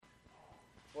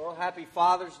Well, happy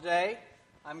Father's Day.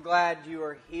 I'm glad you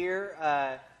are here.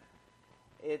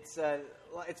 It's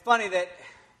funny that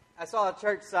I saw a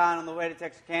church sign on the way to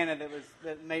Texarkana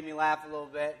that made me laugh a little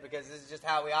bit because this is just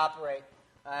how we operate.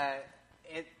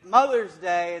 Mother's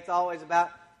Day, it's always about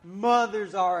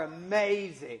mothers are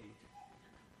amazing.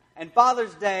 And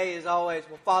Father's Day is always,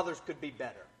 well, fathers could be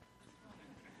better.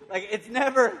 Like, it's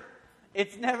never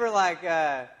like,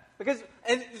 because,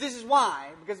 and this is why,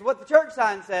 because what the church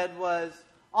sign said was,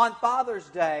 on Father's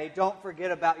Day, don't forget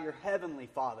about your Heavenly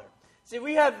Father. See,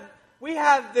 we have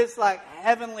this, like,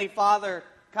 Heavenly Father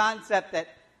concept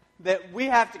that we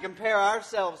have to compare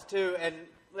ourselves to, and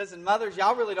listen, mothers,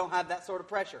 y'all really don't have that sort of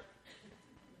pressure.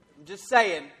 I'm just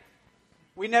saying,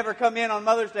 we never come in on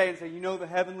Mother's Day and say, you know, the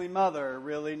Heavenly Mother,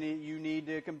 you need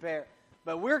to compare.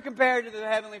 But we're compared to the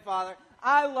Heavenly Father.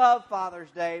 I love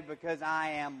Father's Day because I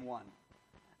am one.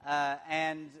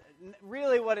 And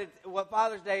really what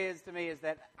Father's Day is to me is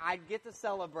that I get to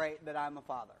celebrate that I'm a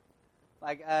father.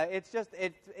 Like, it's just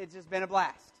been a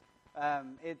blast.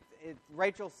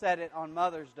 Rachel said it on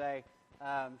Mother's Day.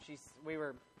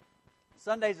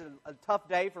 Sunday's a tough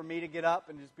day for me to get up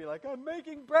and just be like, I'm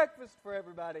making breakfast for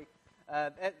everybody.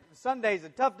 Sunday's a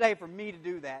tough day for me to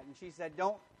do that. And she said,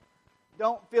 don't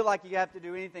feel like you have to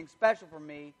do anything special for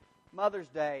me. Mother's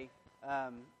Day,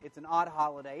 it's an odd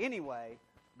holiday anyway,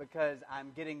 because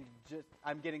I'm getting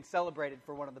celebrated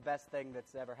for one of the best things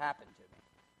that's ever happened to me.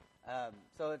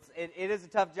 So it is a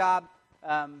tough job,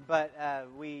 but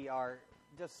we are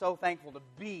just so thankful to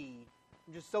be.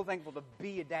 I'm just so thankful to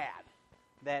be a dad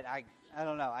that I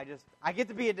don't know. I get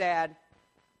to be a dad.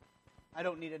 I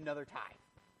don't need another tie.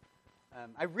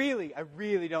 I really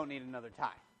don't need another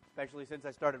tie, especially since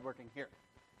I started working here.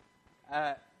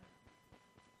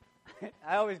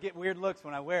 I always get weird looks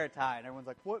when I wear a tie, and everyone's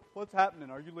like, what's happening?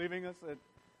 Are you leaving us?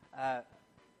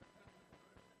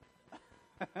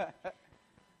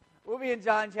 We'll be in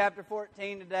John chapter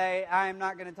 14 today. I am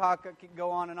not going to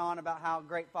go on and on about how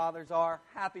great fathers are.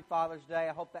 Happy Father's Day.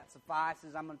 I hope that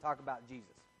suffices. I'm going to talk about Jesus.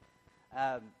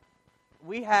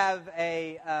 We have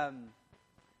a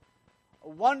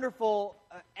wonderful,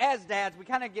 as dads,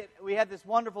 we have this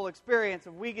wonderful experience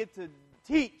of we get to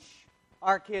teach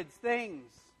our kids things.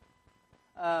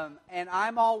 And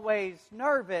I'm always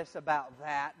nervous about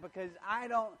that because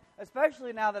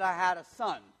especially now that I had a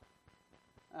son.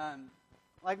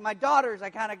 Like my daughters, I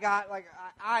kind of got, like,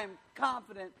 I'm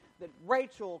confident that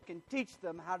Rachel can teach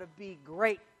them how to be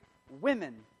great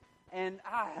women. And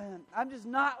I'm just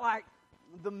not like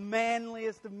the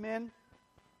manliest of men.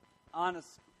 I'm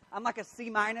like a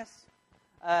C-.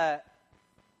 I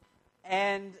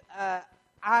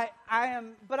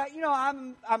am, but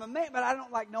I'm a man, but I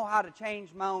don't know how to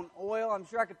change my own oil. I'm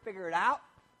sure I could figure it out.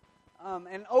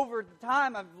 And over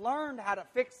time, I've learned how to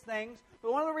fix things.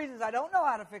 But one of the reasons I don't know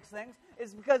how to fix things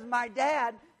is because my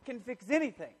dad can fix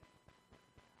anything.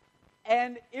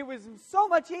 And it was so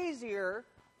much easier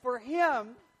for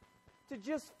him to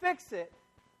just fix it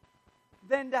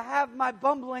than to have my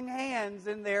bumbling hands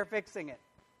in there fixing it.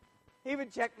 He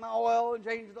would check my oil and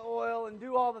change the oil and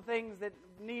do all the things that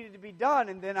needed to be done,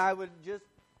 and then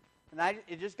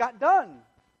it just got done.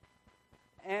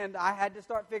 And I had to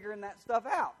start figuring that stuff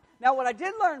out. Now, what I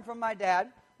did learn from my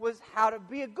dad was how to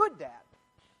be a good dad.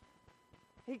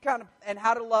 And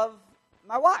how to love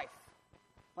my wife.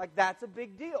 Like, that's a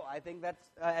big deal. I think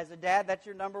that's, as a dad, that's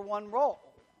your number one role.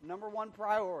 Number one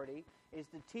priority is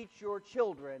to teach your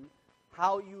children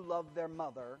how you love their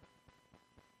mother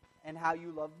and how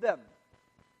you love them.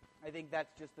 I think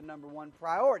that's just the number one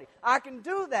priority. I can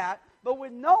do that, but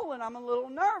with Nolan, I'm a little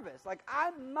nervous. Like,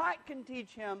 I can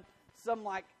teach him some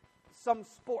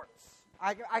sports.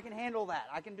 I can handle that.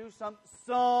 I can do some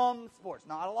sports.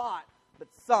 Not a lot, but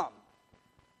some.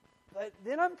 But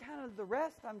then I'm kind of the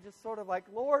rest. I'm just sort of like,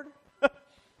 Lord,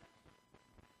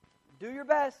 do your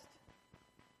best.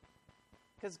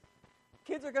 Because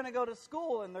kids are going to go to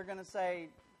school and they're going to say,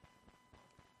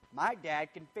 my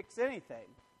dad can fix anything.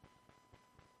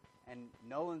 And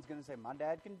Nolan's going to say, my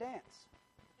dad can dance.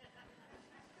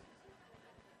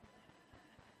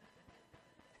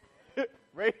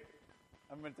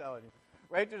 I'm going to tell you.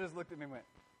 Rachel just looked at me and went,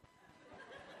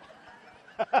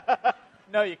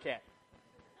 no, you can't.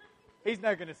 He's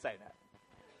not going to say that.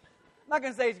 I'm not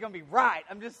going to say he's going to be right.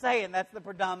 I'm just saying that's the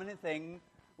predominant thing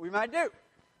we might do.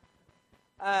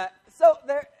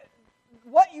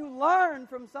 What you learn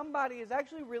from somebody is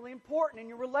actually really important in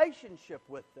your relationship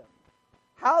with them.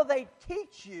 How they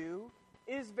teach you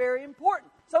is very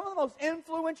important. Some of the most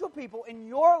influential people in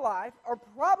your life are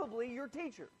probably your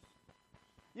teachers.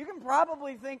 You can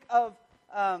probably think of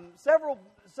several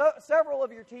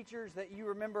of your teachers that you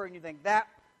remember and you think, that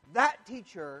that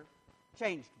teacher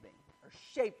changed me, or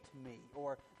shaped me,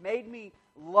 or made me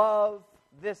love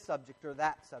this subject or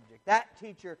that subject. That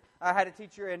teacher, I had a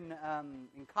teacher in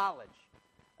college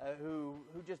who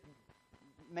just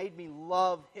made me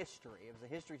love history. It was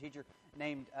a history teacher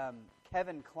named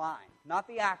Kevin Kline. Not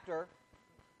the actor,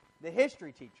 the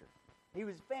history teacher. He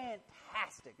was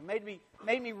fantastic. It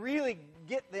made me really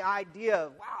get the idea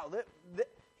of, wow, that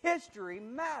history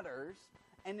matters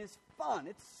and is fun.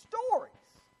 It's stories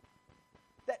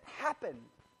that happen,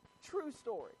 true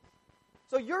stories.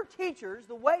 So your teachers,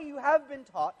 the way you have been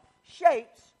taught,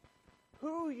 shapes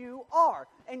who you are.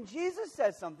 And Jesus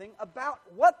says something about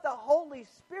what the Holy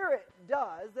Spirit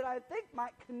does that I think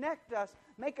might connect us,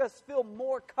 make us feel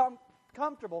more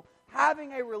comfortable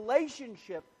having a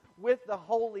relationship with the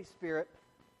Holy Spirit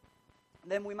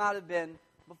than we might have been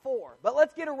before. But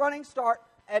let's get a running start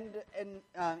and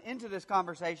into this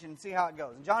conversation and see how it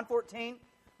goes. In John 14,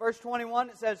 verse 21,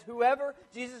 it says, whoever,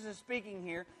 Jesus is speaking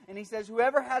here, and he says,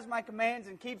 whoever has my commands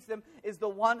and keeps them is the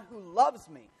one who loves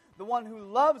me. The one who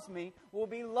loves me will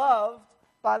be loved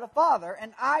by the Father,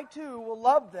 and I too will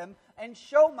love them and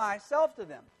show myself to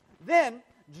them. Then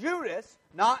Judas,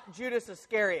 not Judas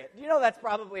Iscariot. Do you know that's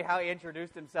probably how he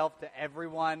introduced himself to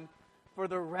everyone for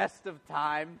the rest of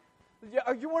time?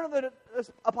 Are you one of the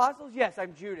apostles? Yes,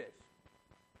 I'm Judas.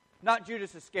 Not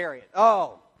Judas Iscariot.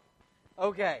 Oh,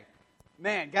 okay.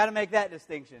 Man, got to make that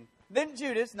distinction. Then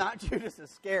Judas, not Judas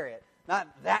Iscariot, not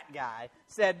that guy,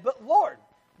 said, but Lord,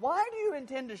 why do you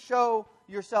intend to show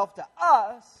yourself to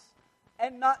us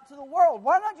and not to the world?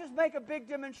 Why not just make a big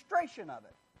demonstration of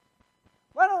it?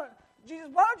 Why don't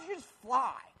you just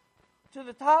fly to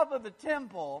the top of the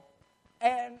temple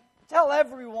and tell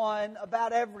everyone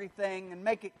about everything and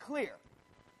make it clear?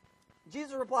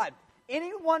 Jesus replied,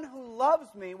 anyone who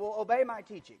loves me will obey my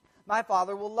teaching. My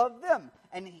Father will love them,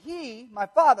 and my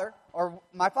Father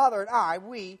and I,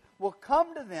 we will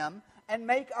come to them and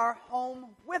make our home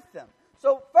with them.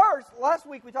 So first, last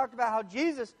week we talked about how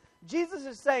Jesus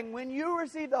is saying, when you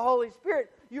receive the Holy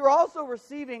Spirit, you're also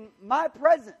receiving my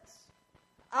presence.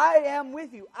 I am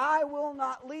with you. I will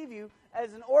not leave you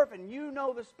as an orphan. You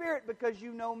know the Spirit because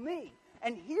you know me.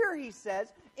 And here he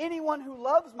says, anyone who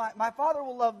loves my Father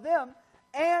will love them,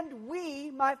 and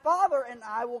we, my Father and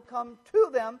I, will come to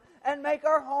them and make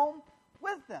our home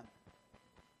with them.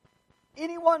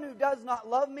 Anyone who does not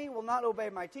love me will not obey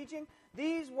my teaching.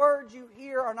 These words you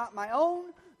hear are not my own.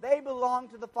 They belong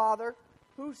to the Father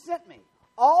who sent me.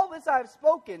 All this I have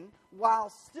spoken while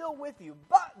still with you.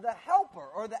 But the helper,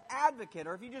 or the advocate,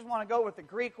 or if you just want to go with the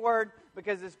Greek word,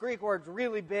 because this Greek word's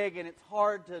really big and it's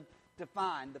hard to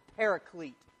define, the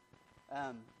paraclete.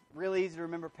 Really easy to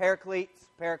remember. Paraclete.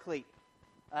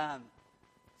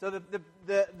 So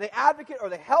the advocate, or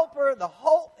the helper,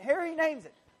 here he names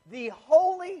it, the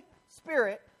Holy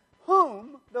Spirit,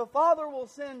 whom the Father will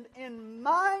send in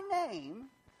my name,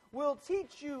 will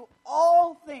teach you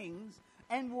all things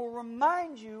and will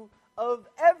remind you of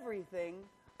everything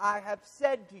I have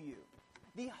said to you.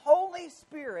 The Holy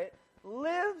Spirit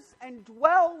lives and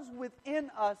dwells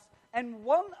within us, and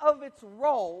one of its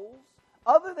roles,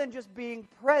 other than just being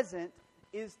present,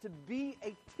 is to be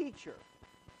a teacher.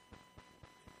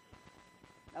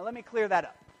 Now let me clear that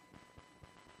up.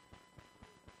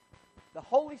 The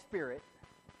Holy Spirit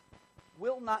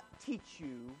will not teach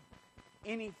you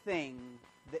anything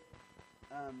that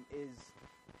is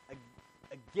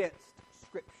against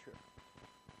Scripture.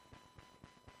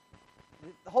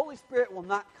 The Holy Spirit will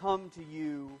not come to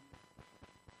you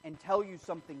and tell you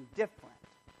something different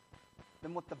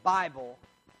than what the Bible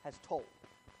has told.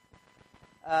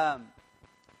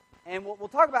 And we'll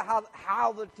talk about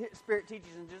how the Spirit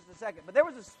teaches in just a second. But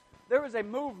there was a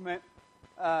movement,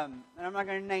 and I'm not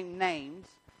going to name names,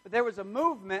 but there was a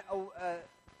movement a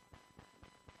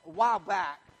while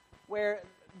back where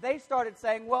they started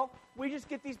saying, well, we just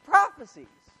get these prophecies.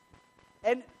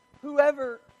 And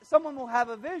someone will have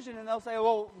a vision and they'll say,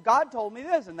 well, God told me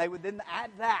this. And they would then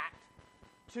add that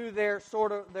to their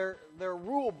their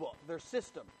rule book, their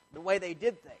system, the way they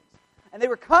did things. And they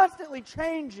were constantly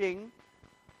changing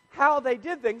how they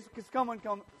did things because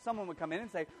someone would come in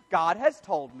and say, God has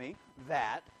told me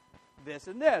that this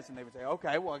and this. And they would say,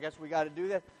 okay, well, I guess we got to do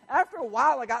this. After a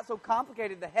while, it got so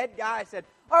complicated, the head guy said,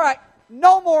 all right,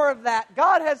 no more of that.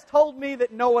 God has told me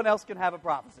that no one else can have a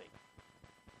prophecy.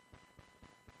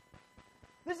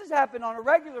 This has happened on a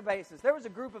regular basis. There was a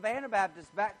group of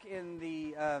Anabaptists back in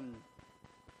the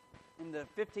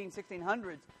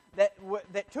 1600s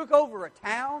that took over a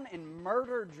town in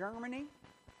Murder, Germany.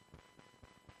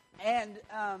 And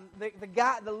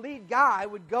the lead guy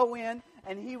would go in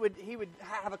and he would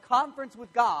have a conference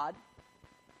with God,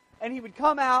 and he would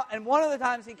come out, and one of the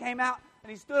times he came out,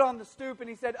 and he stood on the stoop, and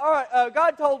he said, all right,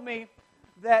 God told me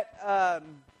that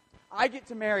I get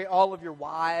to marry all of your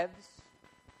wives,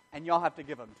 and y'all have to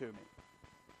give them to me.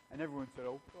 And everyone said,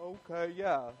 oh, okay,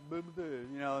 yeah,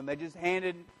 and they just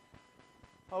handed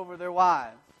over their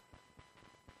wives.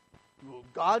 Well,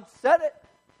 God said it.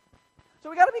 So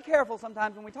we got to be careful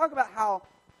sometimes when we talk about how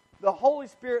the Holy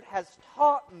Spirit has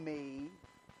taught me,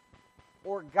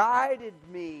 or guided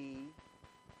me,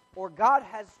 or God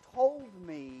has told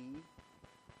me,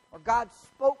 or God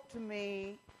spoke to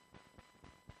me,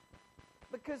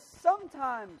 because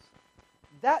sometimes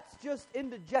that's just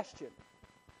indigestion.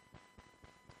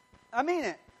 I mean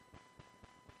it.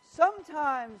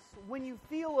 Sometimes when you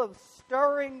feel a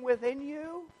stirring within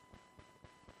you,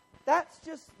 that's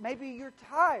just maybe you're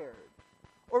tired.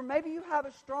 Or maybe you have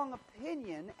a strong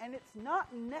opinion and it's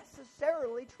not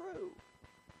necessarily true.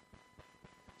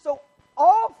 So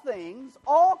all things,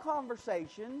 all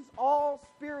conversations, all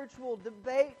spiritual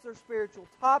debates or spiritual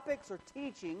topics or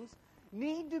teachings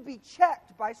need to be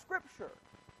checked by Scripture.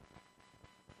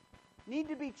 Need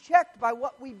to be checked by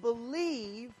what we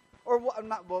believe, or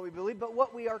not what we believe, but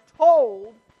what we are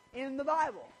told in the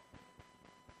Bible.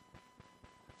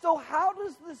 So how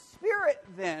does the Spirit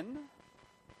then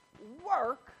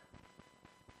work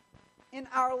in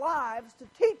our lives to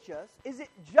teach us? Is it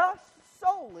just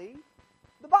solely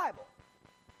the Bible?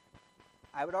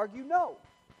 I would argue no.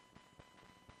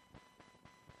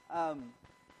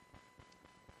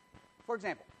 For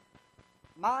example,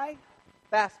 my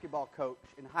basketball coach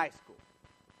in high school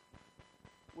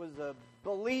was a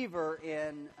believer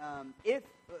in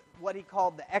what he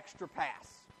called the extra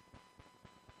pass.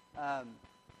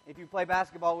 If you play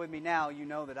basketball with me now, you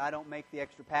know that I don't make the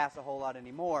extra pass a whole lot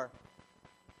anymore.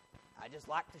 I just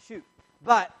like to shoot.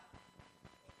 But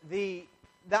the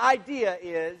idea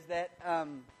is that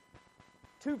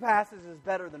 2 passes is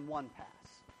better than 1 pass.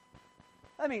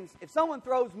 That means if someone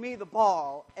throws me the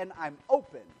ball and I'm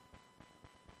open,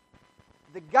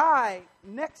 the guy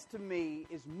next to me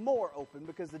is more open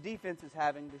because the defense is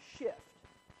having to shift.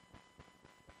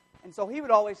 And so he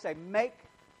would always say, make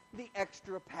the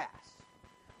extra pass.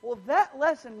 Well, that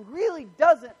lesson really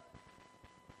doesn't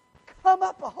come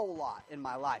up a whole lot in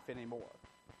my life anymore.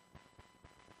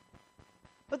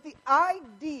 But the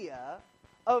idea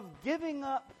of giving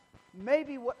up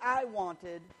maybe what I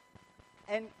wanted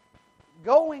and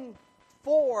going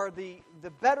for the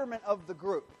betterment of the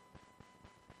group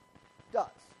does.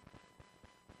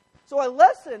 So a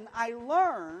lesson I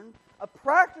learned, a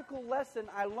practical lesson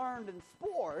I learned in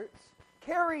sports,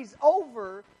 carries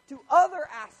over to other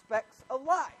aspects of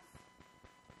life.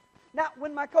 Now,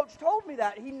 when my coach told me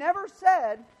that, he never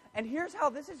said, and here's how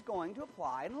this is going to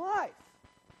apply in life.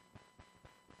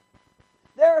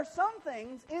 There are some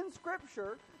things in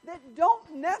Scripture that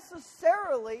don't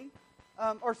necessarily,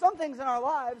 or some things in our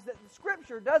lives that the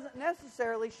Scripture doesn't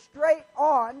necessarily straight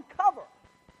on cover.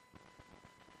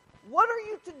 What are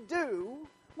you to do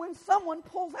when someone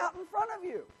pulls out in front of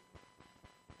you?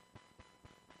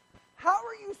 How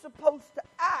are you supposed to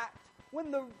act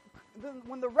when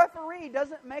the referee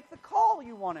doesn't make the call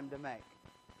you want him to make?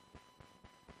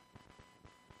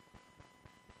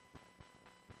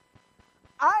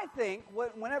 I think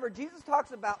whenever Jesus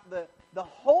talks about the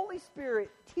Holy Spirit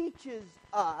teaches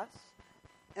us,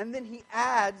 and then he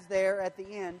adds there at the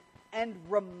end, and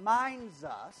reminds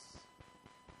us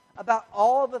about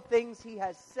all the things he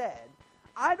has said,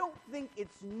 I don't think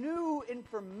it's new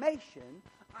information.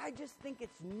 I just think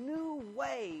it's new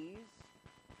ways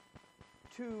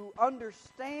to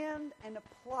understand and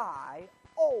apply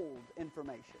old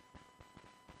information.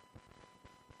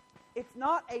 It's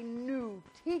not a new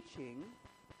teaching.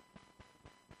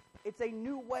 It's a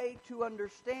new way to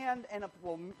understand and,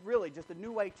 well, really just a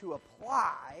new way to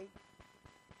apply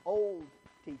old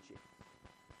teaching.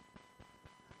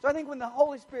 So I think when the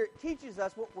Holy Spirit teaches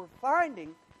us, what we're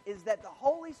finding is that the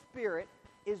Holy Spirit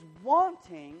is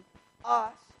wanting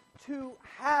us to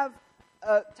have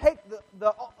take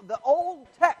the old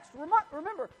text.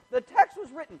 Remember, the text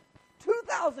was written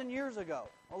 2,000 years ago,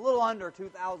 a little under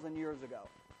 2,000 years ago.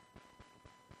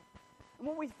 And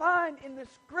what we find in the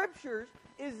Scriptures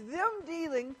is them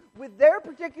dealing with their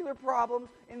particular problems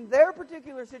in their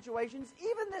particular situations.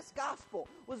 Even this gospel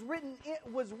was written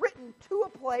to a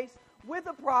place with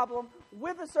a problem,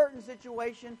 with a certain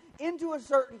situation, into a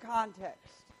certain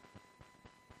context.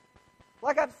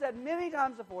 Like I've said many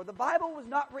times before, the Bible was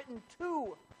not written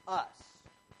to us.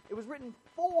 It was written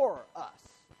for us.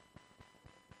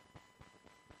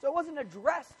 So it wasn't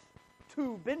addressed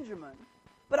to Benjamin,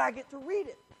 but I get to read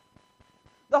it.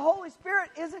 The Holy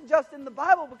Spirit isn't just in the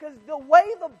Bible, because the way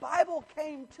the Bible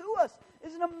came to us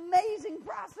is an amazing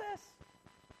process.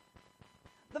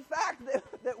 The fact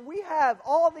that we have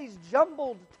all these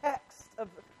jumbled texts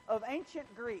of ancient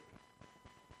Greek,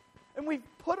 and we've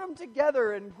put them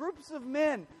together in groups of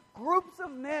men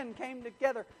came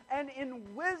together and in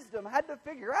wisdom had to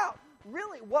figure out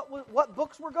really what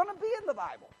books were going to be in the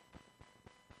Bible.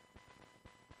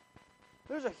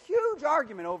 There's a huge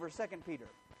argument over 2 Peter.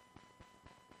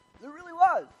 There really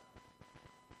was.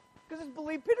 Because it's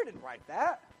believed Peter didn't write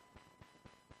that.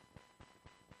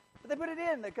 But they put it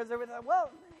in because they were like,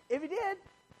 well, if he did.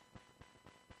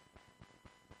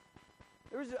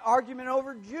 There was an argument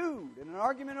over Jude and an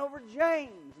argument over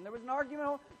James. And there was an argument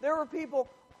over... There were people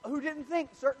who didn't think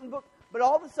certain books... But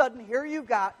all of a sudden, here you've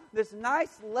got this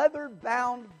nice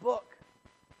leather-bound book.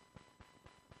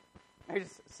 I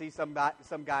just see some guy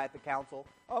at the council.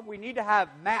 Oh, we need to have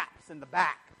maps in the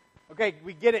back. Okay,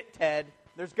 we get it, Ted.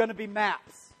 There's going to be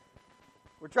maps.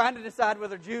 We're trying to decide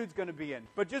whether Jude's going to be in.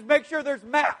 But just make sure there's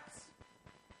maps.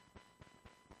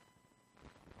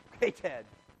 Okay, Ted.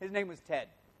 His name was Ted.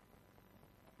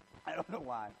 I don't know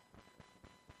why.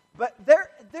 But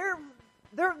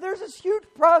there's this huge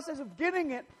process of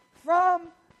getting it from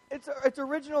its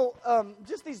original,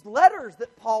 just these letters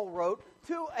that Paul wrote,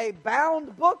 to a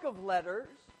bound book of letters,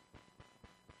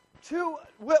 to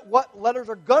what letters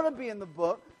are going to be in the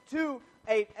book, to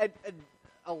a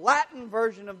Latin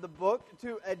version of the book,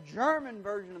 to a German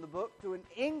version of the book, to an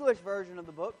English version of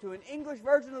the book, to an English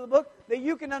version of the book that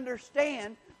you can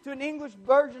understand, to an English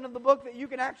version of the book that you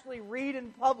can actually read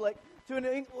in public.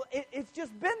 It's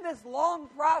just been this long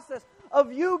process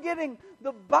of you getting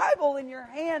the Bible in your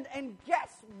hand, and guess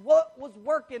what was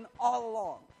working all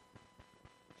along?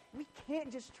 We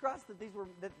can't just trust that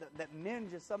that men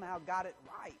just somehow got it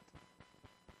right.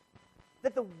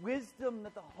 That the wisdom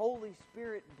that the Holy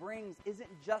Spirit brings isn't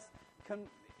just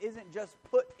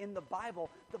put in the Bible.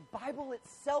 The Bible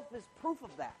itself is proof of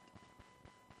that.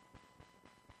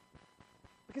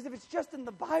 Because if it's just in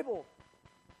the Bible,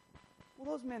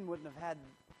 well, those men wouldn't have had...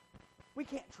 We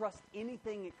can't trust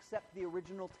anything except the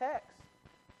original text.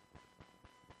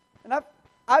 And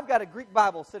I've got a Greek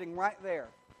Bible sitting right there,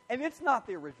 and it's not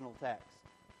the original text.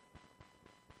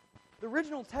 The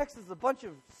original text is a bunch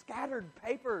of scattered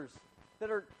papers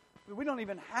we don't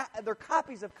even have. They're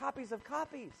copies of copies of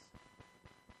copies.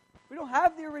 We don't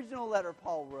have the original letter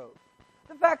Paul wrote.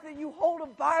 The fact that you hold a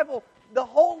Bible, the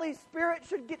Holy Spirit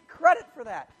should get credit for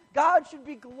that. God should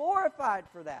be glorified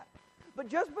for that. But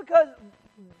just because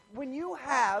when you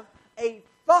have a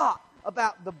thought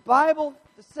about the Bible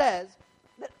says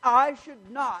that I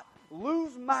should not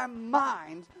lose my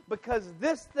mind because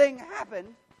this thing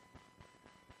happened,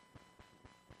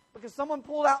 because someone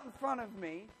pulled out in front of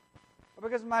me, or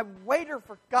because my waiter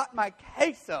forgot my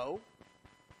queso,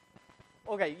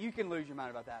 okay, you can lose your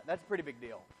mind about that. That's a pretty big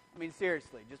deal. I mean,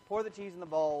 seriously, just pour the cheese in the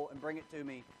bowl and bring it to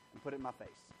me and put it in my face.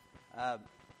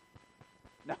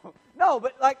 No,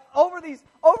 but like over these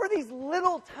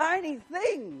little tiny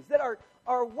things that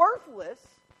are worthless,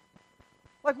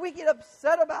 like we get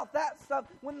upset about that stuff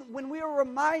when we are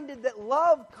reminded that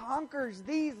love conquers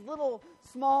these little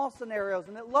small scenarios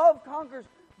and that love conquers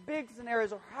big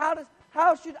scenarios. Or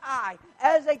how should I,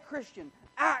 as a Christian,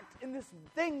 act in this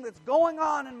thing that's going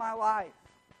on in my life?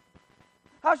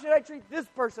 How should I treat this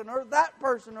person or that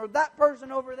person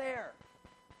over there?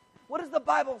 What does the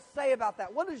Bible say about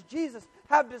that? What does Jesus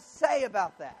have to say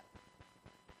about that?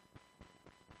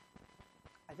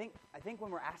 I think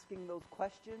when we're asking those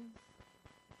questions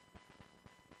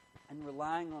and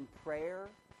relying on prayer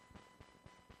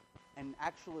and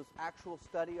actual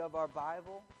study of our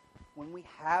Bible, when we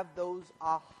have those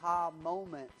aha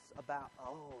moments about,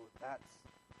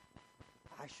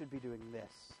 I should be doing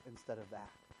this instead of that.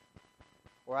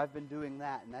 Or I've been doing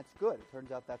that, and that's good. It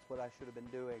turns out that's what I should have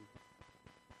been doing.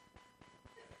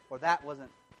 Or that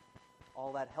wasn't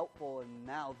all that helpful, and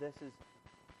now this is...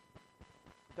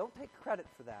 Don't take credit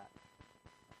for that.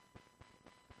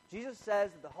 Jesus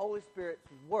says that the Holy Spirit's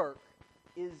work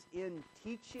is in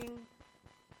teaching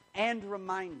and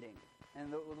reminding.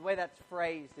 And the way that's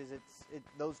phrased is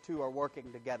those two are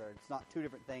working together. It's not two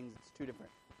different things. It's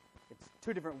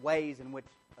two different ways in which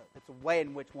it's a way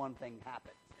in which one thing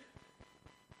happens.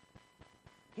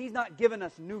 He's not given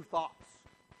us new thoughts.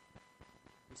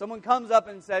 If someone comes up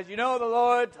and says, the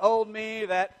Lord told me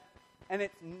that, and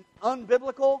it's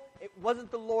unbiblical, it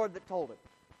wasn't the Lord that told it.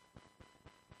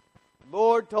 The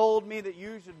Lord told me that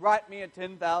you should write me a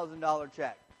 $10,000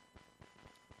 check.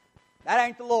 That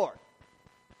ain't the Lord.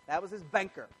 That was his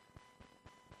banker.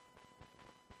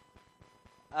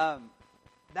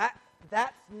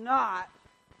 That's not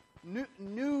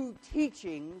new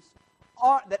teachings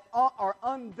that are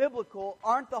unbiblical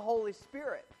aren't the Holy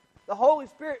Spirit. The Holy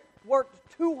Spirit worked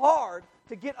too hard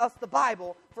to get us the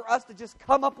Bible for us to just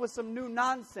come up with some new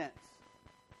nonsense.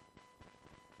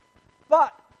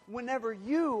 But whenever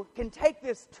you can take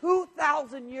this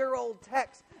 2,000-year-old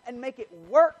text and make it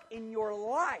work in your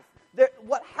life,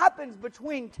 what happens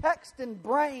between text and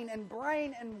brain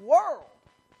and world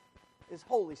is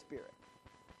Holy Spirit.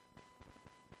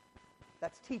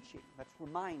 That's teaching. That's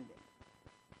reminding.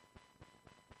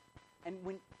 And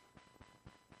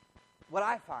what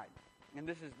I find, and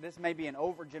this may be an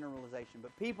overgeneralization,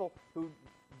 but people who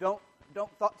don't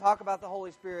talk about the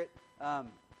Holy Spirit,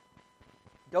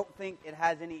 don't think it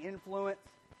has any influence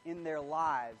in their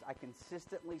lives, I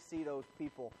consistently see those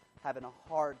people having a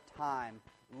hard time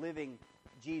living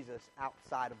Jesus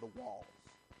outside of the walls.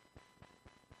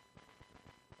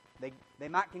 They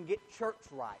might can get church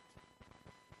right,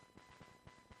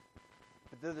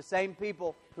 but they're the same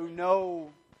people who know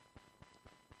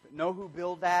who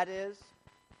Bildad is,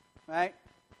 right?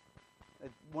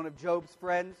 One of Job's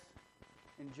friends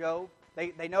in Job.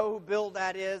 They know who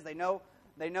Bildad is. They know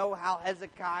how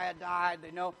Hezekiah died.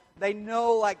 They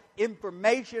know like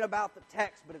information about the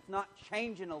text, but it's not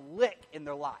changing a lick in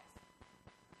their life.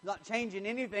 It's not changing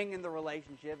anything in the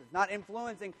relationship. It's not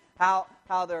influencing how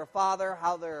they're a father,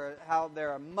 how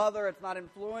they're a mother. It's not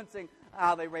influencing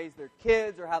how they raise their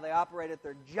kids or how they operate at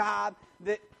their job.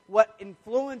 That what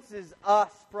influences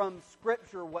us from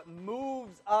Scripture, what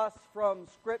moves us from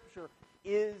Scripture,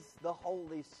 is the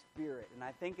Holy Spirit. And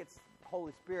I think it's the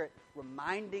Holy Spirit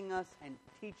reminding us and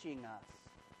teaching us.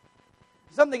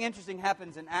 Something interesting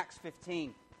happens in Acts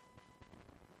 15.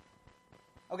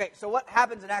 Okay, so what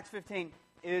happens in Acts 15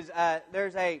 is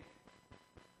there's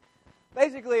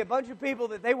basically a bunch of people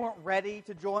that they weren't ready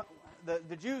to join.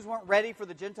 The Jews weren't ready for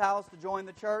the Gentiles to join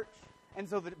the church,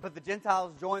 but the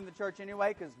Gentiles joined the church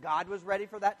anyway because God was ready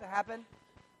for that to happen.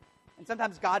 And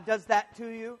sometimes God does that to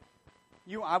you.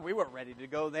 We weren't ready to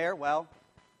go there. Well,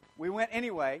 we went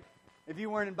anyway. If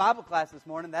you weren't in Bible class this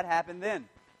morning, that happened then.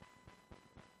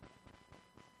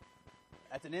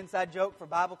 That's an inside joke for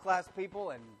Bible class people,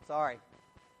 and sorry.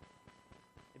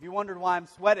 If you wondered why I'm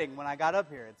sweating when I got up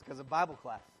here, it's because of Bible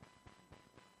class.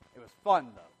 It was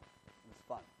fun, though. It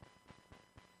was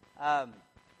fun.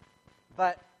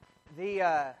 But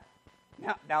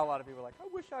now a lot of people are like, I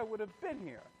wish I would have been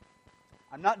here.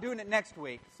 I'm not doing it next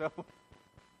week, so.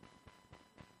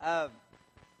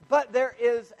 But there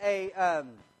is a.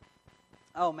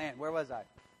 Oh man, where was I?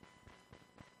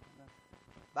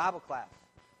 Bible class.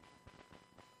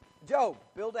 Job,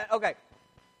 Bildad. Okay.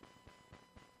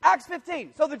 Acts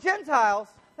 15. So the Gentiles,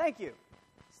 thank you,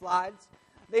 slides.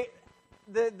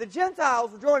 The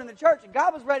Gentiles were joining the church, and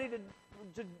God was ready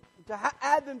to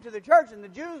add them to the church, and the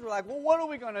Jews were like, well, what are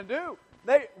we going to do?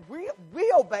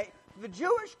 We obey. The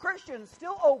Jewish Christians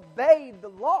still obeyed the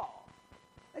law.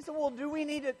 They said, well, do we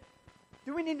need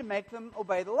to make them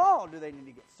obey the law? Do they need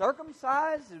to get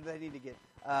circumcised? Do they need to get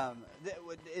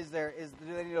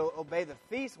do they need to obey the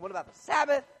feast? What about the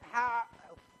Sabbath?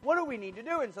 What do we need to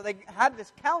do? And so they have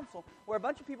this council where a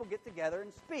bunch of people get together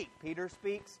and speak. Peter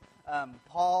speaks.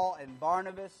 Paul and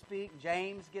Barnabas speak.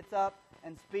 James gets up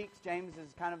and speaks. James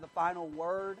is kind of the final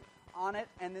word on it.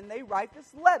 And then they write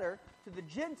this letter to the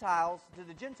Gentiles, to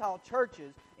the Gentile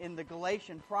churches in the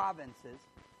Galatian provinces.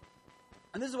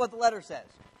 And this is what the letter says.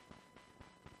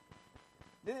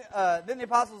 Then the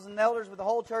apostles and elders with the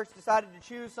whole church decided to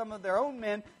choose some of their own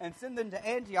men and send them to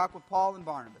Antioch with Paul and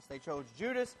Barnabas. They chose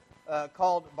Judas,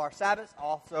 called Barsabbas,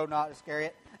 also not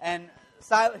Iscariot, and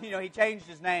Silas. He changed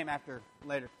his name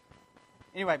later.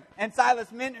 Anyway, and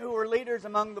Silas, men who were leaders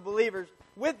among the believers.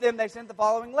 With them they sent the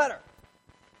following letter.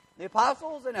 The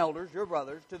apostles and elders, your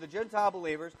brothers, to the Gentile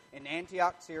believers in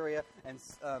Antioch, Syria, and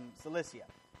Cilicia.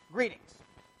 Greetings.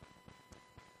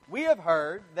 We have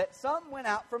heard that some went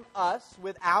out from us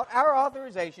without our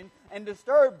authorization and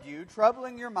disturbed you,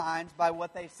 troubling your minds by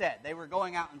what they said. They were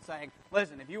going out and saying,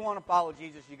 listen, if you want to follow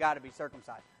Jesus, you got to be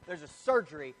circumcised. There's a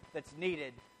surgery that's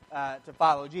needed to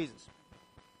follow Jesus.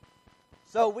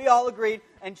 So we all agreed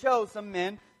and chose some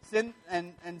men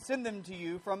and send them to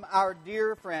you from our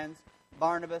dear friends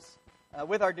Barnabas,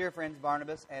 with our dear friends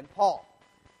Barnabas and Paul.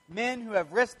 Men who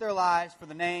have risked their lives for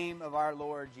the name of our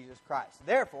Lord Jesus Christ.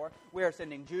 Therefore, we are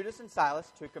sending Judas and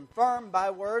Silas to confirm by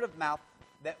word of mouth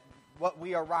that what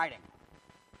we are writing.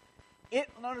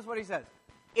 Notice what he says.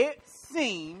 It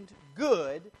seemed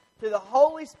good to the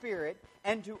Holy Spirit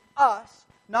and to us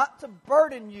not to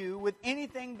burden you with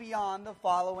anything beyond the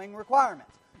following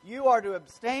requirements. You are to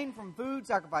abstain from food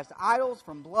sacrificed to idols,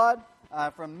 from blood,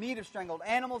 from meat of strangled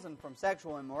animals, and from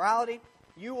sexual immorality.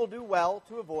 you will do well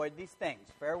to avoid these things.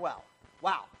 Farewell.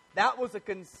 Wow, that was a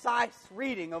concise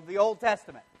reading of the Old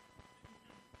Testament.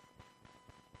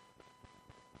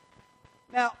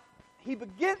 Now, they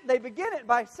begin it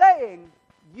by saying,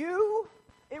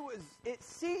 it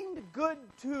seemed good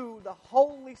to the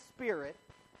Holy Spirit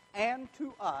and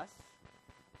to us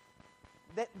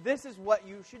that this is what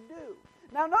you should do.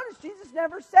 Now, notice Jesus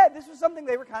never said, this was something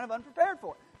they were kind of unprepared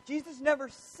for. Jesus never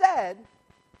said,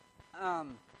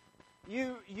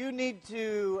 you need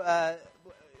to,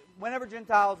 whenever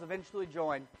Gentiles eventually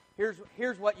join,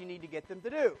 here's what you need to get them to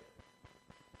do.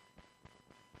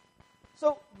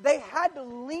 So they had to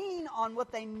lean on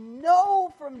what they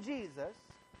know from Jesus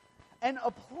and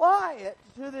apply it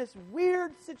to this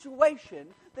weird situation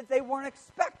that they weren't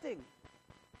expecting.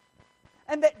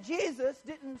 And that Jesus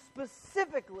didn't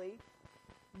specifically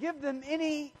give them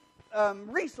any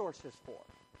resources for,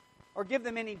 or give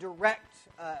them any direct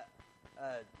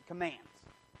commands.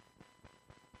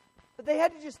 But they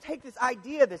had to just take this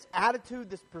idea, this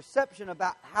attitude, this perception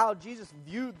about how Jesus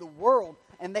viewed the world,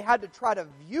 and they had to try to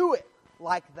view it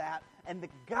like that. And the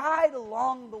guide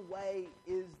along the way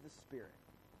is the Spirit.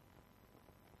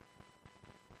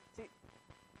 See,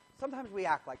 sometimes we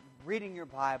act like reading your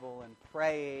Bible and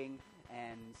praying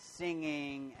and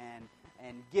singing and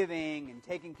giving and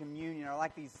taking communion are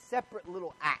like these separate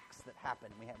little acts that happen.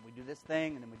 We do this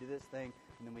thing, and then we do this thing,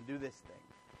 and then we do this thing.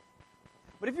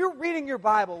 But if you're reading your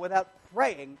Bible without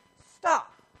praying,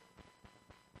 stop.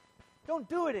 Don't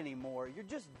do it anymore. You're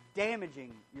just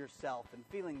damaging yourself and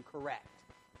feeling correct.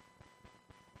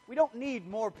 We don't need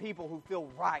more people who feel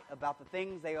right about the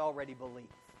things they already believe.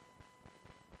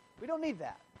 We don't need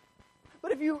that.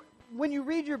 But when you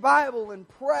read your Bible and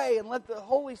pray and let the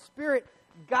Holy Spirit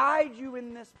guide you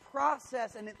in this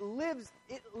process, and it lives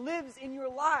in your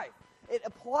life, it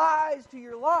applies to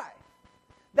your life.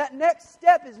 That next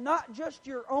step is not just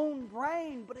your own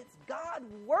brain, but it's God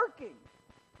working.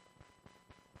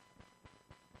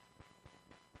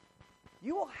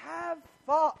 You will have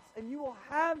thoughts and you will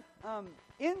have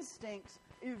instincts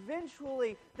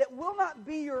eventually that will not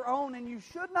be your own, and you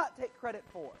should not take credit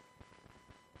for.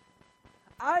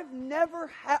 I've never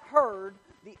heard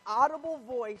the audible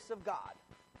voice of God,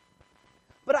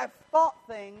 but I've thought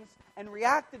things and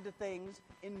reacted to things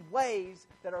in ways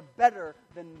that are better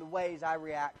than the ways I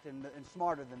react and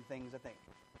smarter than things I think.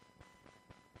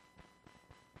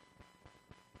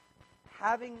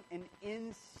 Having an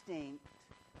instinct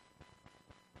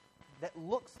that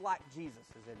looks like Jesus'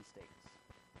 instincts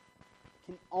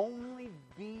can only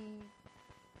be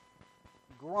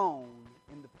grown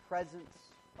in the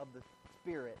presence of the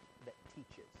Spirit that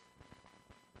teaches.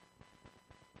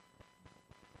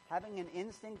 Having an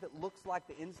instinct that looks like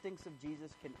the instincts of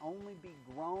Jesus can only be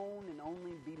grown and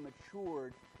only be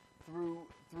matured through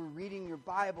reading your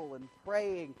Bible and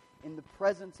praying in the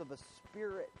presence of a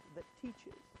Spirit that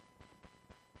teaches.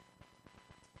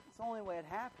 It's the only way it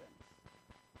happens.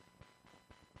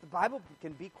 The Bible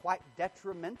can be quite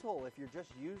detrimental if you're just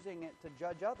using it to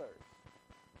judge others.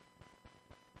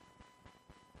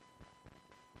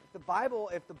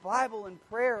 If the Bible and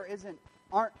prayer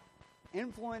aren't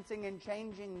influencing and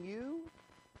changing you,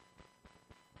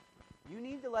 you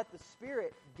need to let the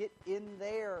Spirit get in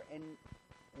there and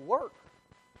work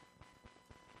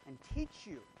and teach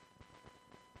you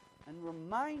and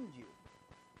remind you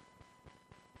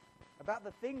about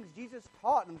the things Jesus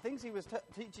taught. And the things he was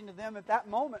teaching to them at that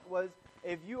moment was,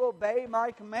 if you obey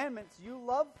my commandments, you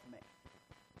love me.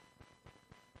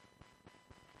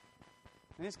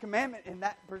 And his commandment in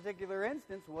that particular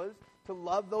instance was to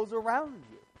love those around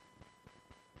you.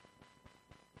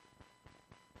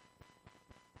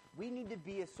 We need to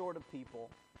be a sort of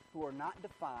people who are not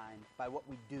defined by what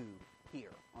we do here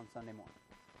on Sunday morning.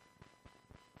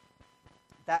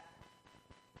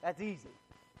 That's easy.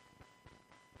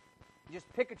 You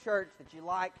just pick a church that you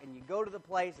like, and you go to the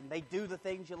place, and they do the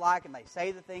things you like, and they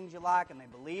say the things you like, and they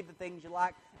believe the things you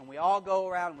like, and we all go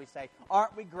around and we say,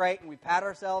 aren't we great? And we pat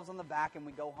ourselves on the back and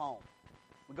we go home.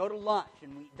 We go to lunch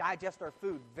and we digest our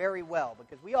food very well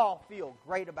because we all feel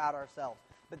great about ourselves.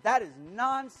 But that is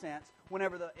nonsense when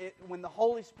the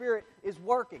Holy Spirit is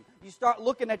working. You start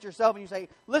looking at yourself and you say,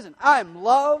 listen, I am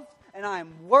loved and I am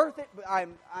worth it.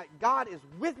 God is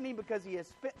with me because He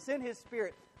has sent His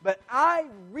Spirit. But I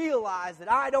realize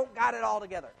that I don't got it all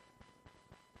together.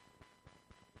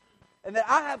 And that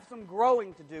I have some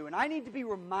growing to do. And I need to be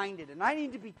reminded. And I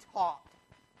need to be taught.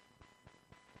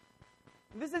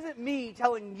 And this isn't me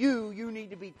telling you need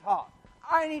to be taught.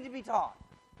 I need to be taught.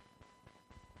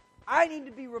 I need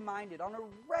to be reminded on a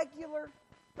regular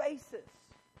basis.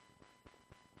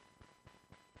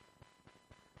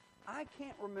 I I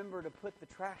can't remember to put the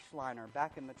trash liner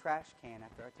back in the trash can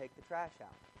after I take the trash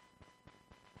out.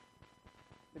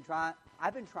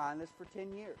 I've been trying this for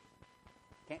 10 years.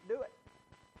 Can't do it.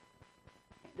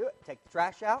 Can't do it. Take the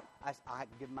trash out. I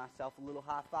give myself a little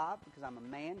high five because I'm a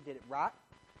man, did it right.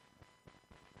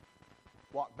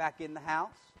 Walk back in the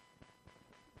house.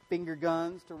 Finger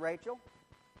guns to Rachel.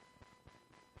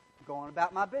 Going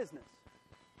about my business.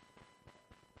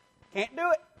 Can't do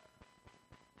it.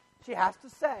 She has to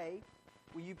say,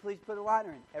 will you please put a liner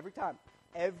in? Every time.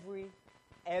 Every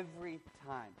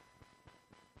time.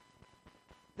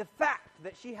 The fact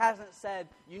that she hasn't said,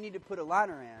 you need to put a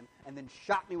liner in, and then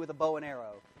shot me with a bow and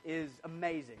arrow is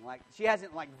amazing. Like, she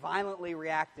hasn't, violently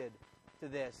reacted to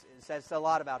this. It says a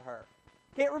lot about her.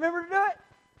 Can't remember to do it?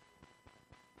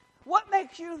 What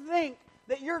makes you think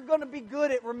that you're going to be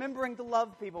good at remembering to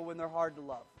love people when they're hard to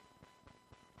love?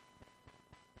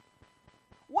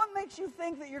 What makes you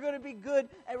think that you're going to be good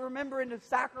at remembering to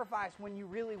sacrifice when you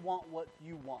really want what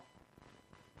you want?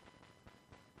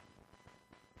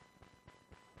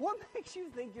 What makes you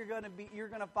think you're going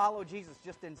to follow Jesus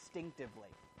just instinctively?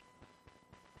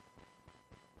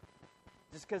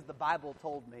 Just because the Bible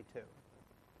told me to.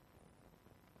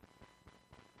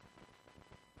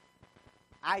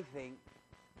 I think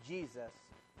Jesus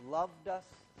loved us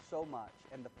so much,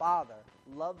 and the Father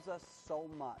loves us so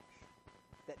much,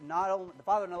 that the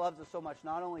Father loves us so much,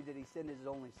 not only did He send His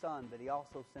only Son, but He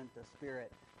also sent the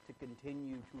Spirit to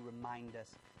continue to remind us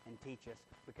and teach us,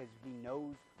 because He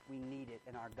knows we need it,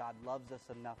 and our God loves us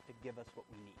enough to give us what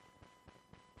we need.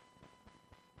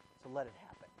 So let it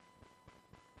happen.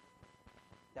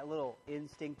 That little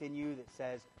instinct in you that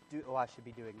says, I should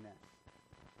be doing this.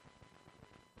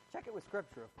 Check it with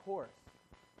Scripture, of course.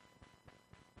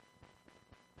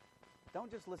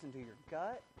 Don't just listen to your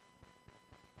gut.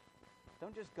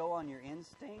 Don't just go on your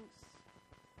instincts.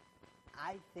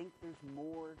 I think there's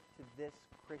more to this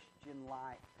Christian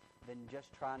life than just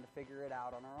trying to figure it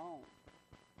out on our own.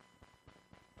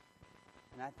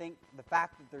 And I think the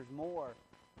fact that there's more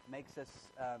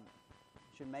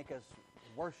should make us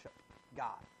worship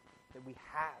God, that we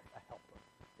have a helper,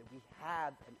 that we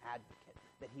have an advocate,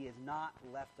 that He has not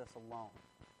left us alone.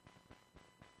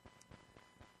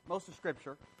 Most of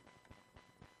Scripture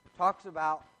talks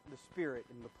about the Spirit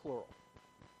in the plural.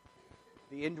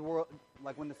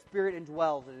 When the Spirit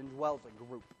indwells, it indwells a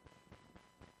group.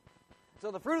 So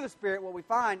the fruit of the Spirit, what we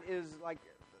find is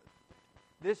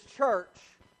this church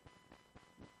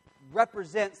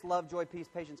represents love, joy, peace,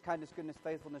 patience, kindness, goodness,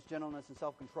 faithfulness, gentleness, and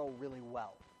self-control really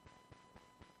well.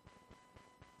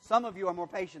 Some of you are more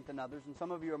patient than others, and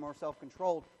some of you are more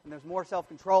self-controlled. And there's more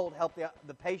self-controlled help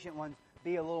the patient ones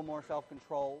be a little more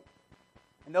self-controlled.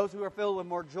 And those who are filled with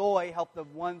more joy help the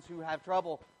ones who have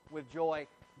trouble with joy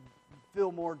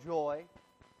feel more joy.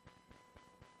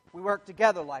 We work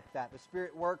together like that. The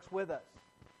Spirit works with us.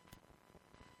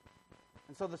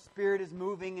 And so the Spirit is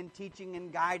moving and teaching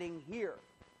and guiding here,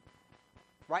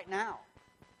 right now.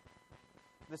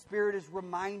 The Spirit is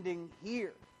reminding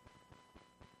here.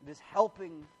 It is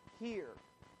helping here.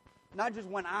 Not just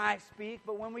when I speak,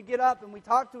 but when we get up and we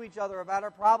talk to each other about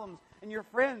our problems. And your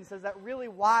friend says that really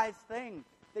wise thing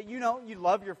that you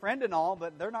love your friend and all,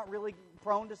 but they're not really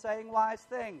prone to saying wise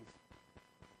things.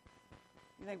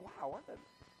 You think, wow, what the...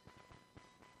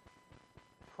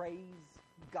 Praise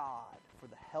God for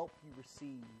the help you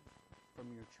receive from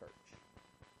your church,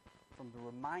 from the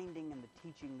reminding and the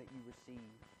teaching that you receive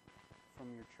from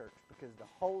your church, because the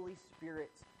Holy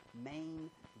Spirit's main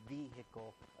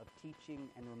vehicle of teaching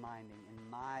and reminding,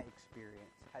 in my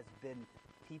experience, has been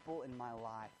people in my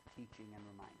life teaching and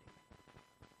reminding.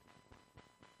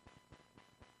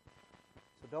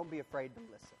 So don't be afraid to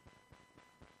listen.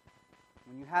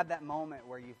 When you have that moment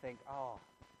where you think, oh,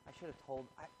 I should have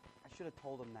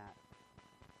told him that.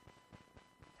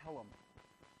 Tell him.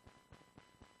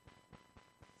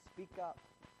 Speak up.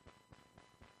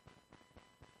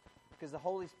 Because the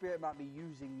Holy Spirit might be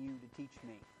using you to teach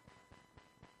me.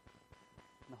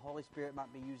 And the Holy Spirit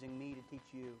might be using me to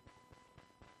teach you.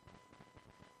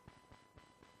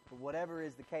 But whatever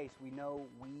is the case, we know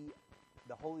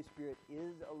the Holy Spirit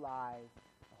is alive.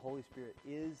 The Holy Spirit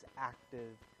is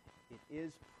active. It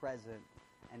is present.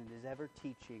 And it is ever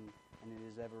teaching. And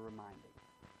it is ever reminding.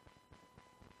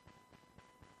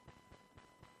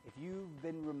 If you've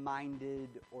been reminded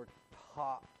or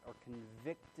taught or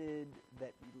convicted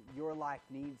that your life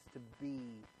needs to be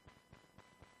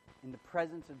in the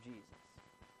presence of Jesus,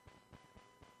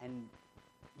 and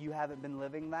you haven't been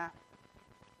living that,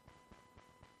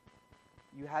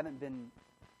 you haven't been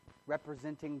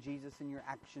representing Jesus in your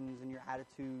actions and your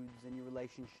attitudes and your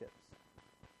relationships,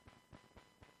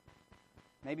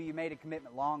 Maybe you made a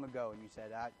commitment long ago and you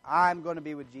said, I'm going to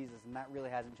be with Jesus, and that really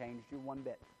hasn't changed you one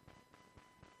bit.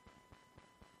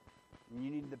 And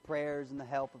you need the prayers and the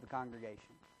help of the congregation.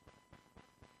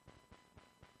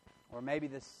 Or maybe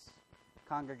this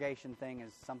congregation thing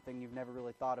is something you've never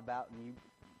really thought about, and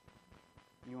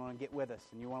you want to get with us,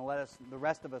 and you want to let the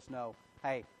rest of us know,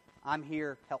 hey, I'm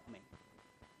here, help me.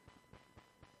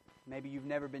 Maybe you've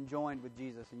never been joined with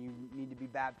Jesus, and you need to be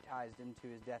baptized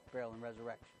into His death, burial, and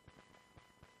resurrection.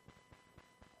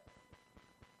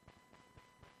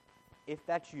 If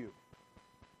that's you,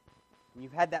 and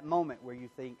you've had that moment where you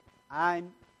think, I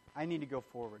need to go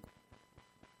forward.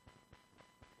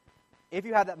 If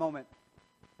you have that moment,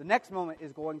 the next moment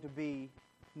is going to be,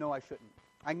 no, I shouldn't.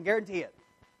 I can guarantee it.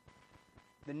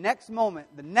 The next moment,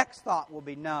 the next thought will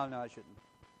be, no, I shouldn't.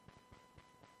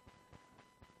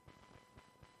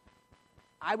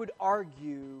 I would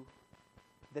argue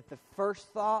that the first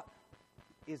thought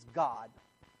is God,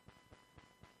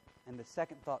 and the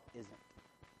second thought isn't.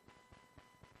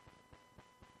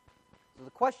 So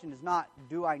the question is not,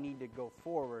 do I need to go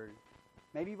forward?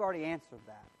 Maybe you've already answered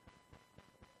that.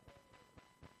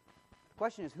 The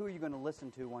question is, who are you going to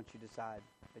listen to once you decide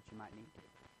that you might need to?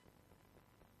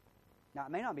 Now,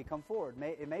 it may not be come forward.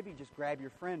 It may be just grab your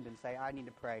friend and say, I need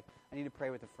to pray. I need to pray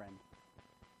with a friend.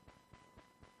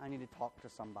 I need to talk to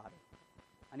somebody.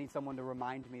 I need someone to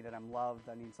remind me that I'm loved.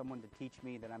 I need someone to teach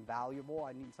me that I'm valuable.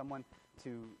 I need someone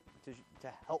to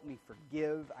help me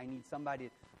forgive. I need somebody.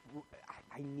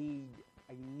 I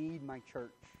need my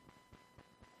church.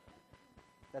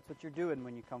 That's what you're doing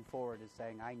when you come forward, is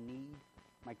saying, I need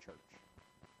my church.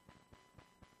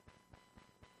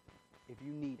 If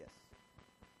you need us,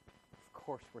 of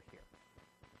course we're here.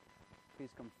 Please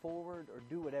come forward or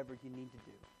do whatever you need to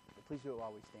do. But please do it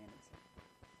while we stand and sing.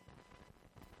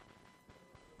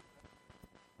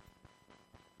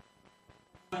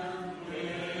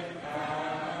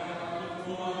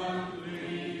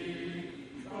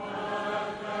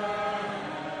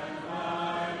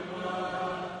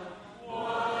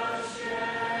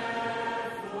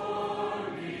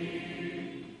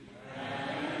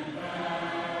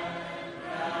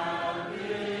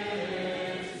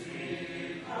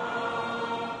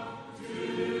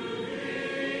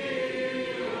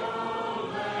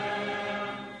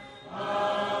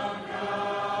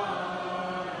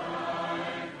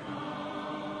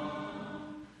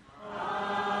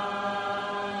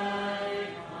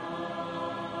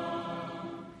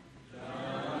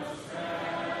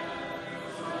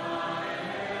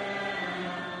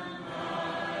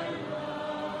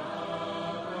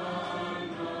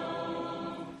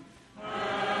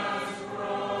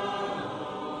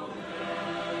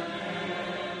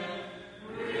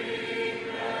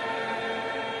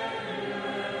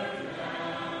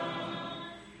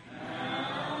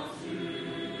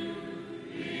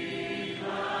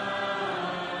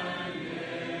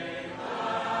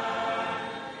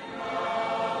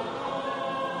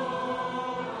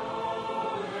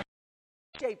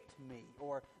 Shaped me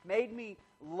or made me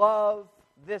love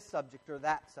this subject or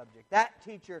that subject. That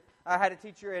teacher, I had a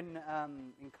teacher in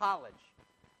college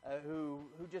who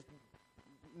just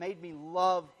made me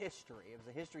love history. It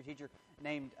was a history teacher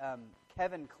named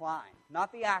Kevin Kline.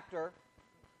 Not the actor,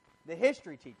 the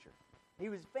history teacher. He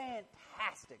was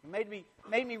fantastic. Made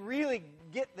me really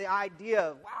get the idea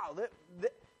of, wow,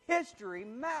 that history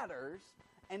matters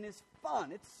and is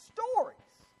fun. It's stories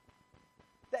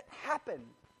that happened.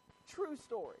 True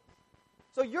stories.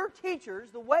 So your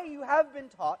teachers, the way you have been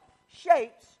taught,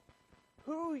 shapes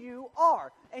who you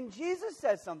are. And Jesus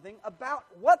says something about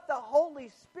what the Holy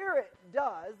Spirit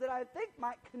does that I think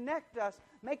might connect us,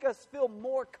 make us feel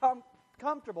more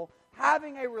comfortable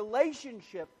having a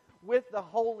relationship with the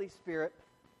Holy Spirit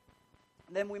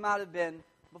than we might have been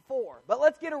before. But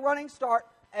let's get a running start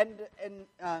and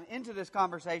into this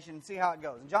conversation and see how it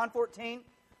goes. In John 14,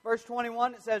 verse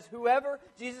 21, it says, whoever,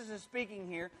 Jesus is speaking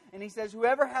here, and He says,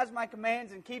 whoever has my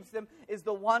commands and keeps them is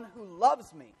the one who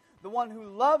loves me. The one who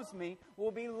loves me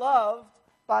will be loved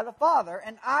by the Father,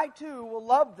 and I too will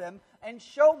love them and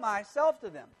show myself to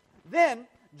them. Then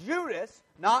Judas,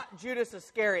 not Judas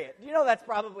Iscariot. Do you know that's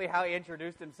probably how he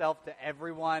introduced himself to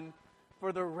everyone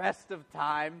for the rest of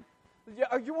time?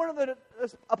 Are you one of the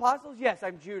apostles? Yes,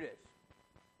 I'm Judas.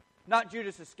 Not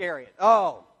Judas Iscariot.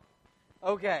 Oh,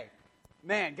 okay.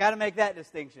 Man, got to make that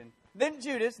distinction. Then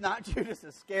Judas, not Judas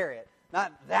Iscariot,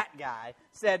 not that guy,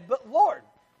 said, but Lord,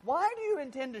 why do you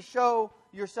intend to show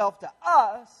yourself to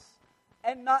us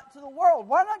and not to the world?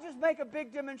 Why not just make a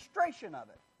big demonstration of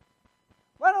it?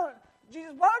 Why don't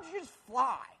you just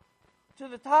fly to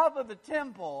the top of the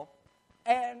temple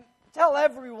and tell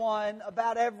everyone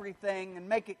about everything and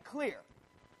make it clear?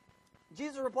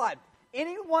 Jesus replied,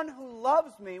 anyone who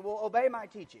loves me will obey my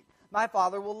teaching. My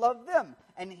Father will love them,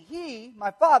 and he,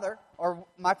 my Father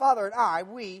and I,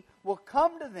 we will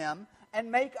come to them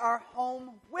and make our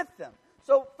home with them.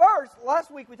 So first,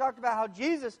 last week we talked about how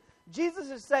Jesus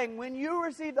is saying, when you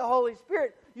receive the Holy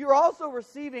Spirit, you're also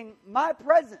receiving my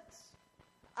presence.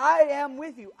 I am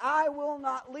with you. I will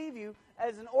not leave you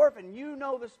as an orphan. You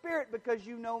know the Spirit because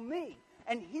you know me.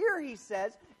 And here he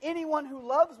says, anyone who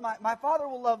loves my Father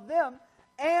will love them,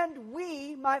 and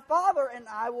we, my Father and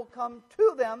I, will come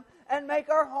to them and make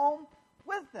our home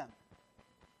with them.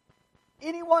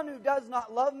 Anyone who does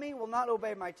not love me will not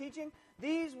obey my teaching.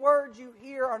 These words you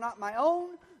hear are not my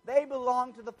own. They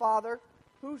belong to the Father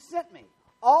who sent me.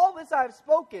 All this I have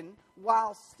spoken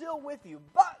while still with you.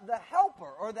 But the helper,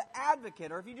 or the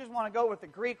advocate, or if you just want to go with the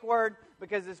Greek word,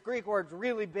 because this Greek word's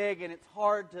really big and it's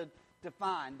hard to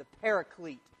define, the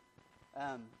paraclete.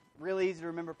 Really easy to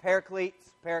remember. Paraclete.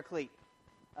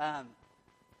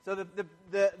 So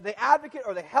the advocate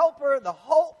or the helper,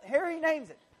 here he names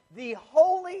it, the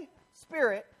Holy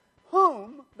Spirit,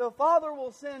 whom the Father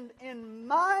will send in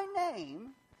my name,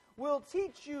 will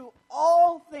teach you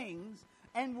all things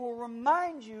and will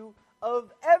remind you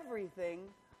of everything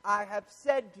I have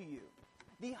said to you.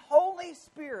 The Holy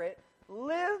Spirit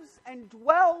lives and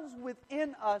dwells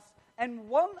within us, and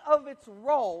one of its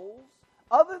roles,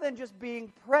 other than just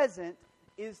being present,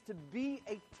 is to be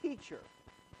a teacher.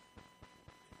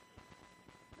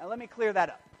 Now let me clear that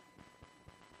up.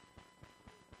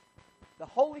 The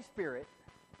Holy Spirit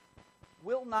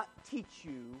will not teach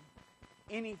you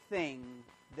anything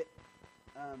that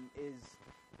is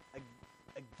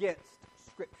against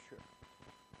Scripture.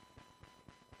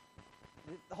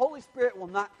 The Holy Spirit will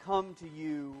not come to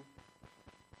you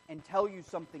and tell you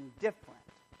something different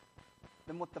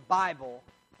than what the Bible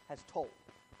has told.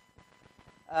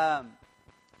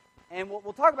 And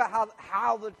we'll talk about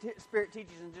how the Spirit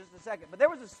teaches in just a second. But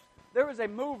there was a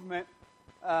movement,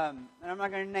 and I'm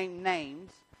not going to name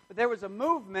names, but there was a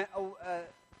movement a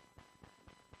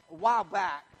while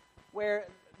back where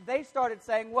they started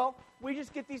saying, well, we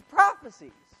just get these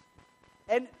prophecies.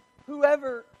 And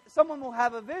someone will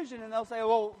have a vision and they'll say,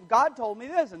 well, God told me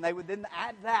this. And they would then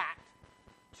add that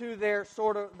to their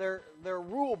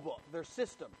rule book, their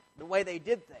system, the way they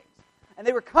did things. And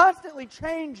they were constantly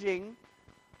changing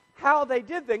how they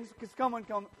did things because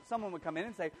someone would come in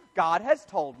and say, God has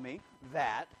told me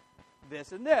that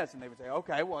this and this. And they would say,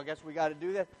 okay, well, I guess we got to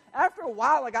do this. After a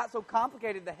while, it got so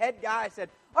complicated, the head guy said,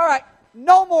 all right,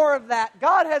 no more of that.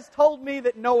 God has told me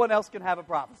that no one else can have a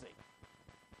prophecy.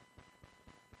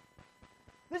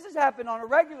 This has happened on a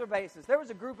regular basis. There was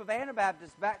a group of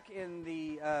Anabaptists back in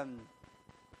the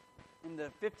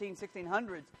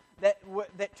 1600s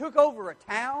that took over a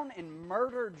town in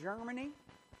Murder, Germany.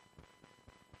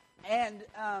 And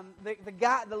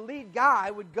the lead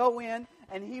guy would go in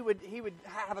and he would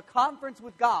have a conference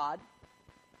with God.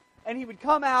 And he would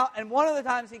come out, and one of the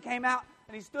times he came out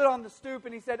and he stood on the stoop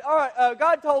and he said, all right,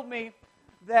 God told me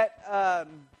that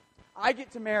I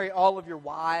get to marry all of your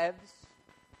wives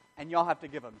and y'all have to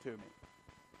give them to me.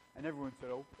 And everyone said,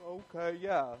 oh, okay,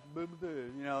 yeah,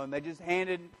 and they just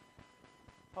handed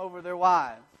over their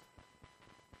wives.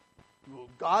 Well,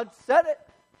 God said it.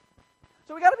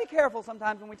 So we got to be careful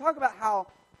sometimes when we talk about how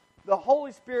the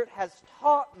Holy Spirit has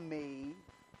taught me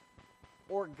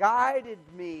or guided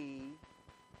me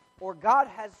or God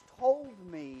has told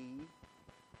me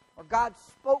or God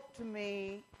spoke to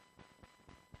me,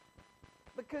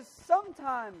 because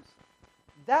sometimes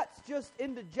that's just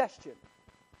indigestion.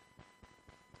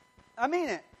 I mean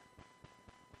it.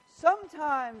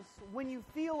 Sometimes when you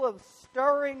feel a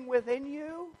stirring within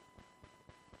you,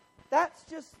 that's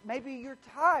just maybe you're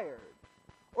tired.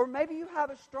 Or maybe you have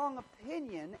a strong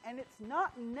opinion and it's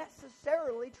not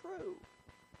necessarily true.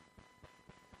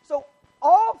 So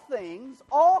all things,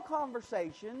 all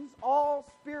conversations, all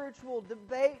spiritual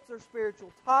debates or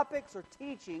spiritual topics or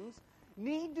teachings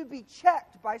need to be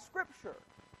checked by Scripture.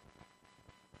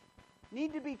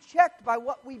 Need to be checked by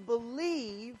what we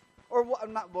believe, or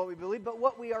not what we believe, but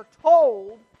what we are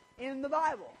told in the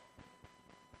Bible.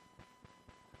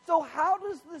 So how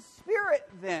does the Spirit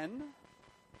then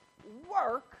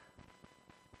work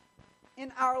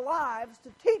in our lives to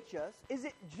teach us? Is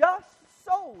it just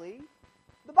solely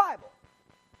the Bible?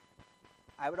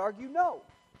 I would argue no.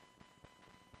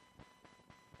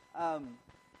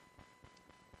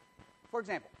 For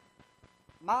example,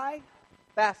 my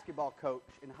basketball coach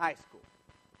in high school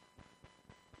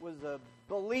was a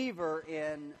believer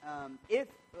in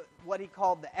what he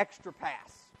called the extra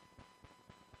pass.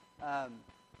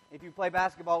 If you play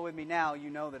basketball with me now, you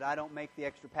know that I don't make the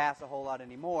extra pass a whole lot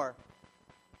anymore.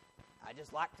 I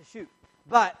just like to shoot.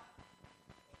 But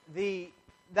the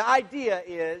idea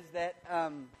is that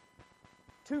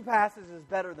 2 passes is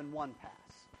better than 1 pass.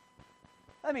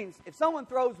 That means if someone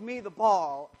throws me the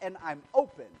ball and I'm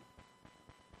open,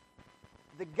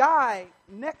 the guy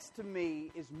next to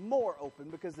me is more open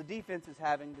because the defense is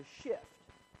having to shift.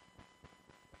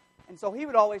 And so he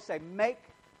would always say, make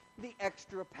the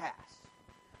extra pass.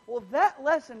 Well, that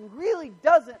lesson really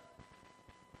doesn't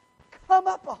come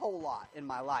up a whole lot in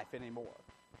my life anymore.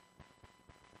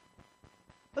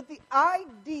 But the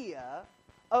idea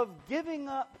of giving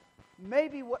up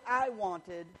maybe what I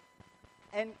wanted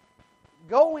and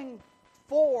going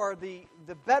for the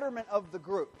betterment of the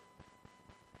group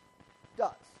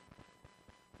does.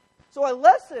 So a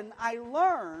lesson I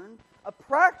learned, a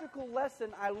practical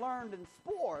lesson I learned in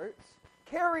sports,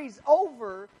 carries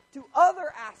over to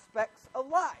other aspects of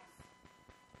life.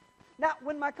 Now,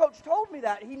 when my coach told me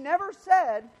that, he never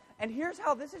said, and here's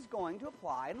how this is going to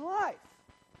apply in life.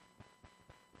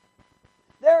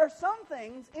 There are some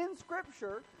things in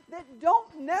Scripture that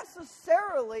don't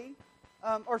necessarily,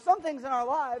 or some things in our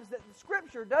lives that the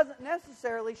Scripture doesn't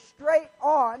necessarily straight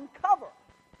on cover.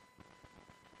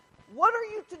 What are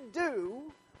you to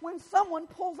do when someone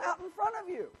pulls out in front of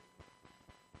you?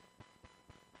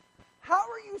 How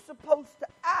are you supposed to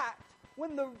act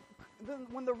when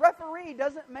the referee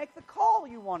doesn't make the call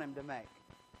you want him to make?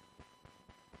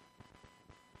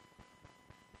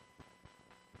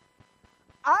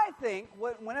 I think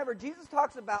whenever Jesus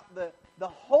talks about the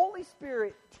Holy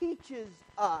Spirit teaches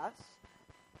us,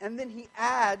 and then he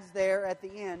adds there at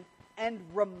the end, and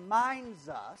reminds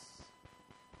us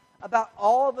about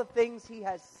all the things he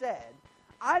has said,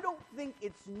 I don't think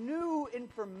it's new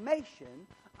information.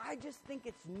 I just think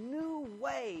it's new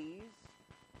ways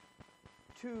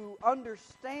to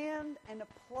understand and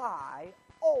apply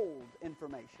old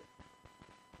information.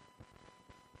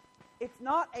 It's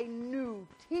not a new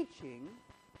teaching.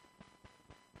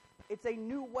 It's a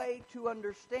new way to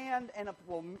understand and,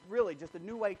 well, really just a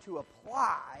new way to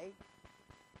apply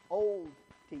old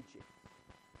teaching.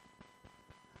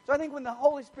 So I think when the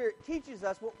Holy Spirit teaches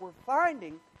us, what we're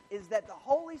finding is that the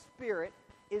Holy Spirit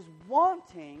is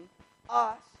wanting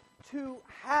us to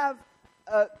have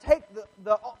take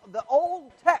the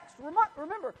old text.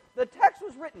 Remember, the text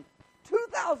was written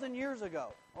 2,000 years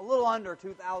ago, a little under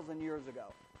 2,000 years ago.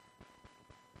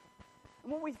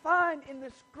 And what we find in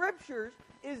the Scriptures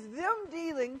is them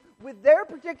dealing with their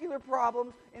particular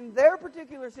problems in their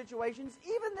particular situations.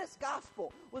 Even this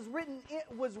gospel was written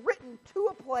to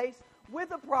a place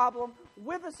with a problem,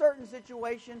 with a certain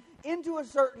situation, into a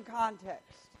certain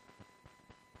context.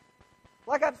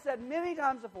 Like I've said many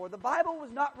times before, the Bible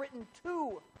was not written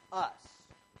to us.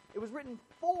 It was written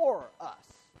for us.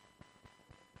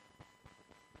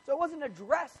 So it wasn't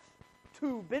addressed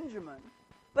to Benjamin,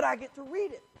 but I get to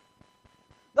read it.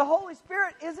 The Holy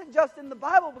Spirit isn't just in the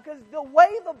Bible, because the way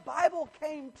the Bible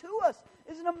came to us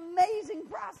is an amazing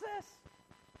process.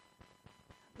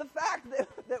 The fact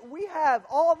that we have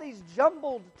all these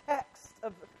jumbled texts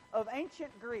of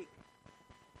ancient Greek,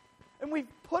 and we've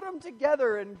put them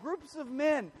together in groups of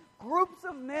men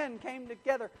came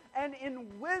together and in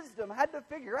wisdom had to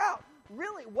figure out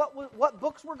really what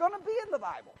books were going to be in the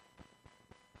Bible.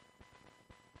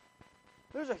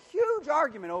 There's a huge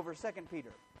argument over 2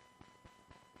 Peter.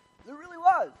 There really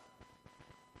was.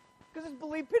 Because it's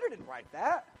believed Peter didn't write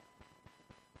that.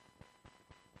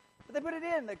 But they put it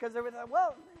in because they were like,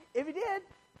 well, if he did.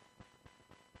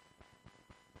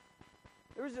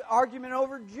 There was an argument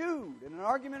over Jude and an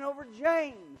argument over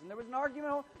James. And there was an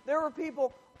argument there were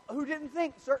people who didn't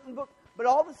think certain books. But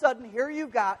all of a sudden, here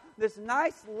you've got this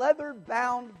nice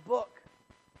leather-bound book.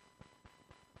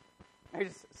 I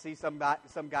just see some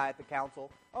guy at the council.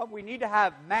 Oh, we need to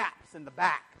have maps in the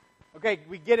back. Okay,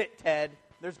 we get it, Ted.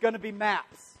 There's going to be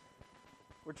maps.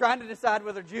 We're trying to decide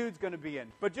whether Jude's going to be in.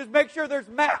 But just make sure there's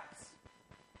maps.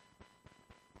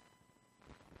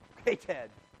 Okay, Ted.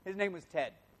 His name was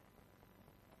Ted.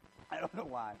 I don't know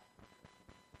why.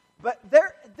 But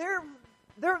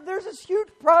there's this huge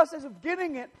process of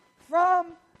getting it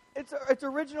from its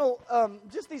original,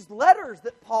 just these letters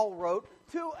that Paul wrote,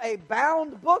 to a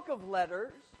bound book of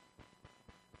letters,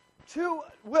 to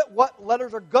what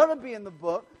letters are going to be in the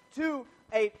book, to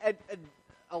a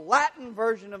Latin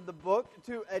version of the book,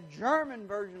 to a German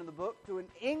version of the book, to an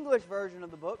English version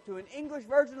of the book, to an English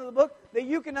version of the book that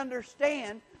you can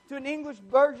understand, to an English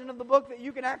version of the book that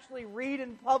you can actually read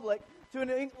in public.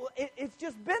 It's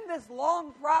just been this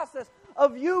long process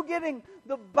of you getting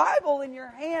the Bible in your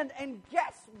hand, and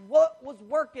guess what was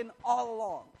working all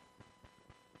along?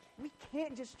 We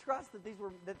can't just trust that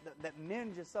that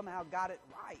men just somehow got it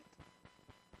right.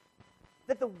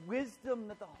 That the wisdom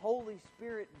that the Holy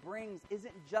Spirit brings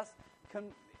isn't just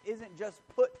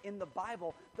put in the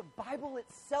Bible. The Bible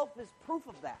itself is proof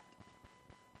of that.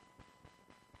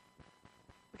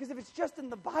 Because if it's just in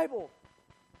the Bible,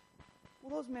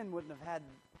 well, those men wouldn't have had...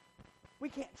 We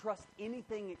can't trust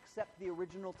anything except the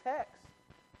original text.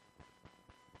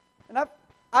 And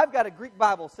I've got a Greek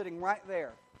Bible sitting right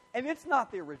there, and it's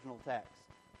not the original text.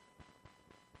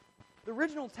 The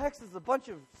original text is a bunch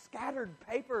of scattered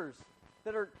papers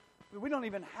that we don't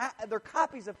even have. They're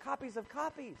copies of copies of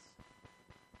copies.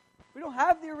 We don't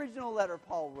have the original letter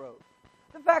Paul wrote.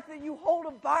 The fact that you hold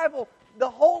a Bible, the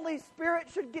Holy Spirit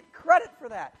should get credit for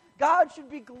that. God should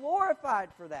be glorified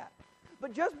for that.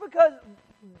 But just because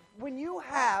when you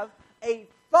have a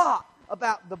thought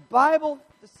about the Bible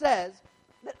says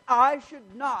that I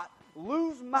should not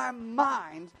lose my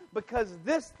mind because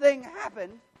this thing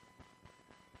happened,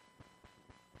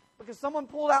 because someone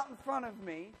pulled out in front of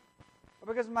me, or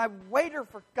because my waiter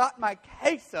forgot my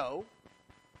queso,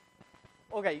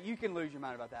 okay, you can lose your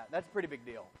mind about that. That's a pretty big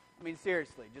deal. I mean,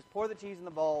 seriously, just pour the cheese in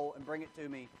the bowl and bring it to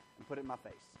me and put it in my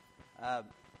face.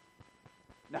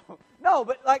 No,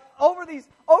 but like over these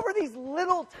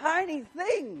little tiny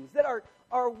things that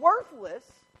are worthless,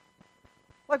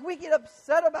 like we get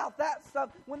upset about that stuff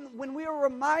when we are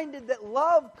reminded that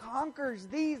love conquers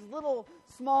these little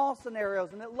small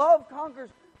scenarios and that love conquers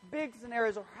big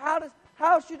scenarios. Or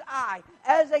how should I,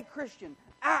 as a Christian,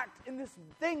 act in this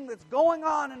thing that's going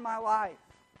on in my life?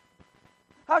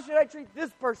 How should I treat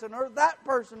this person or that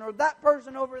person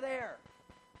over there?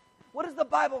 What does the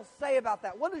Bible say about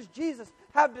that? What does Jesus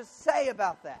have to say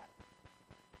about that?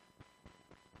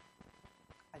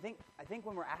 I think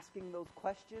when we're asking those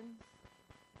questions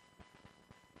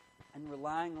and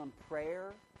relying on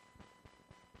prayer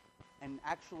and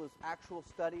actual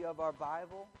study of our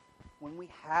Bible, when we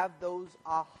have those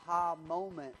aha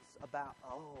moments about,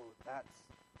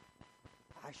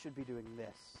 I should be doing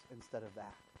this instead of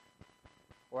that.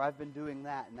 Or I've been doing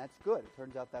that, and that's good. It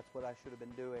turns out that's what I should have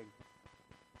been doing.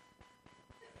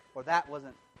 Or that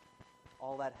wasn't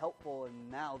all that helpful,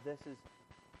 and now this is...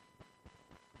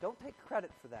 Don't take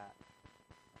credit for that.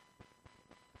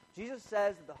 Jesus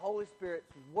says that the Holy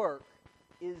Spirit's work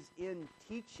is in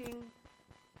teaching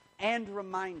and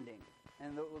reminding.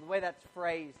 And the way that's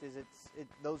phrased is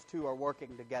those two are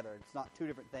working together. It's not two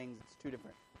different things. It's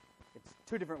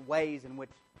two different ways in which...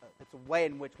 it's a way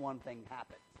in which one thing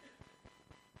happens.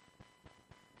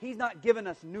 He's not giving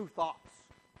us new thoughts.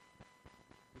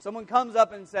 If someone comes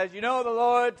up and says, the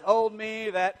Lord told me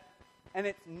that, and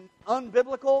it's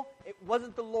unbiblical, it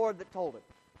wasn't the Lord that told it.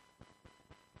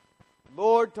 The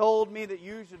Lord told me that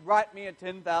you should write me a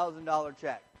 $10,000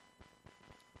 check.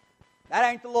 That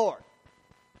ain't the Lord.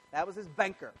 That was his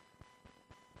banker.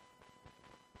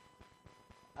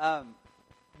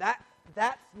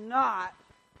 That's not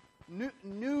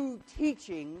new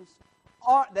teachings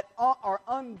that are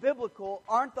unbiblical,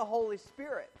 aren't the Holy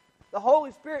Spirit. The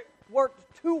Holy Spirit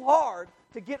worked too hard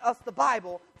to get us the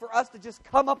Bible for us to just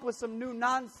come up with some new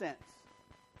nonsense.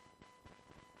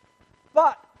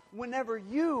 But whenever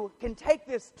you can take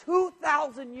this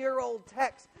 2,000-year-old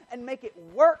text and make it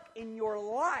work in your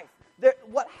life,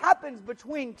 what happens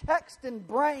between text and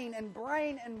brain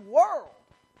and world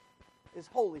is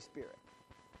Holy Spirit.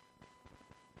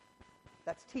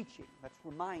 That's teaching. That's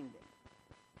reminding.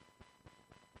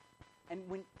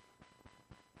 And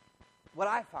what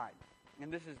I find,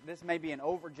 and this may be an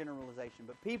overgeneralization,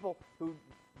 but people who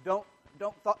don't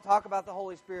talk about the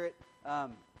Holy Spirit,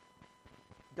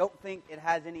 don't think it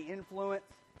has any influence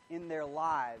in their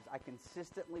lives, I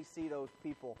consistently see those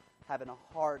people having a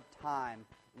hard time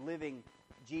living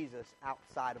Jesus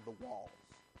outside of the walls.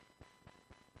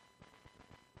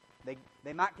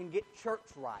 They might can get church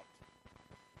right,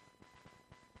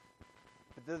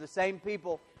 but they're the same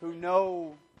people who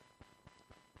know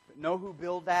who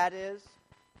Bildad is,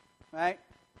 right?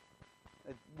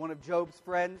 One of Job's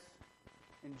friends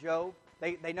in Job.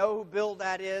 They know who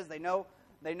Bildad is. They know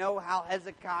how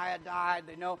Hezekiah died.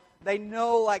 They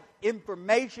know like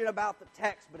information about the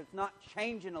text, but it's not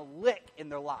changing a lick in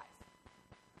their life.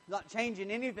 It's not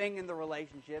changing anything in the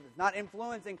relationship. It's not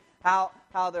influencing how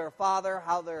they're a father,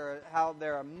 how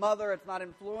they're a mother. It's not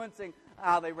influencing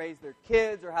how they raise their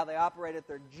kids or how they operate at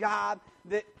their job.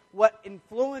 That what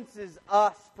influences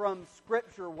us from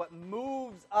Scripture, what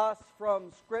moves us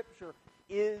from Scripture,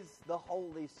 is the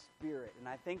Holy Spirit. And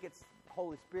I think it's the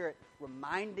Holy Spirit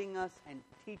reminding us and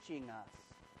teaching us.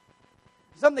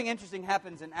 Something interesting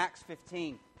happens in Acts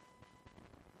 15.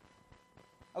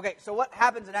 Okay, so what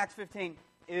happens in Acts 15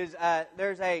 is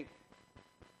there's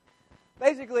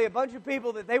basically a bunch of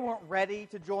people that they weren't ready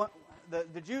to join.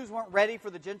 the Jews weren't ready for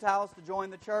the Gentiles to join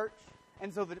the church,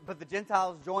 and so but the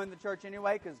Gentiles joined the church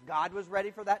anyway because God was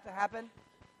ready for that to happen.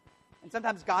 And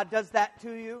sometimes God does that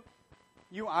to you.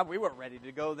 We weren't ready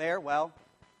to go there. Well,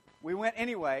 we went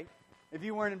anyway. If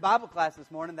you weren't in Bible class this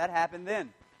morning, that happened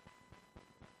then.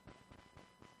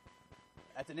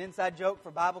 That's an inside joke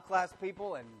for Bible class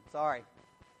people, and sorry.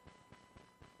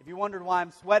 If you wondered why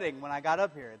I'm sweating when I got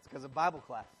up here, it's because of Bible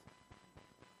class.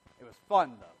 It was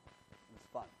fun, though. It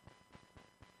was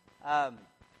fun.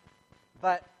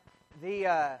 But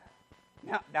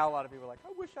now a lot of people are like,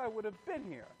 I wish I would have been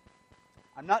here.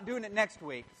 I'm not doing it next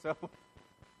week, so.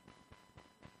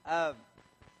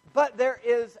 But there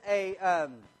is a.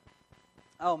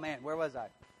 Oh man, where was I?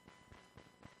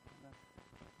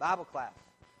 Bible class.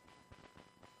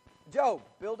 Job,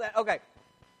 build that. Okay.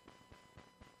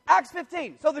 Acts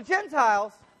 15. So the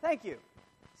Gentiles, thank you.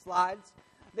 Slides.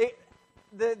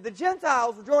 The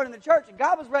Gentiles were joining the church, and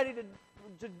God was ready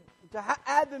to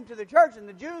add them to the church, and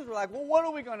the Jews were like, well, what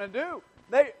are we going to do?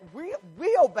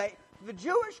 We obey. The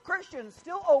Jewish Christians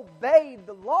still obeyed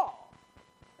the law.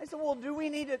 They said, well, do we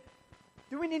need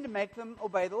to make them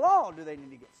obey the law? Do they need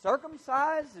to get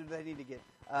circumcised? Do they need to get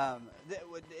do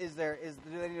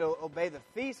they need to obey the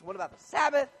feast? What about the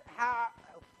Sabbath?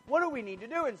 What do we need to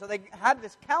do? And so they had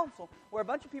this council where a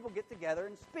bunch of people get together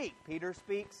and speak. Peter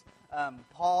speaks.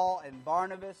 Paul and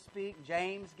Barnabas speak.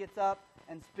 James gets up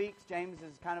and speaks. James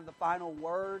is kind of the final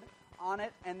word on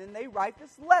it. And then they write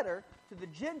this letter to the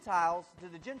Gentiles, to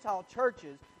the Gentile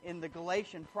churches in the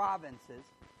Galatian provinces.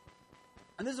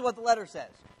 And this is what the letter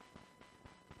says.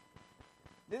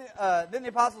 Then the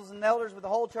apostles and the elders with the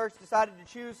whole church decided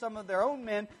to choose some of their own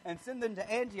men and send them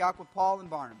to Antioch with Paul and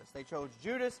Barnabas. They chose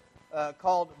Judas,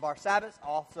 called Barsabbas,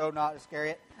 also not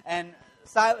Iscariot, and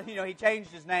Silas. He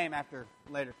changed his name after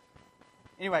later.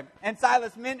 Anyway, and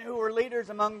Silas, men who were leaders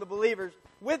among the believers.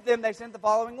 With them they sent the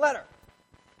following letter.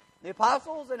 The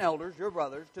apostles and elders, your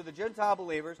brothers, to the Gentile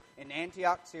believers in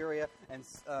Antioch, Syria, and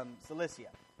Cilicia.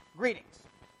 Greetings.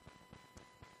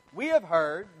 We have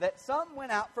heard that some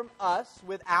went out from us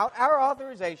without our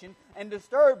authorization and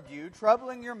disturbed you,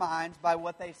 troubling your minds by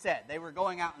what they said. They were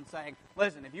going out and saying,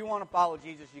 listen, if you want to follow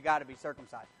Jesus, you got to be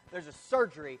circumcised. There's a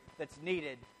surgery that's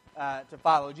needed to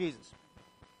follow Jesus.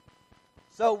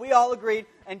 So we all agreed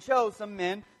and chose some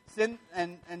men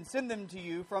and send them to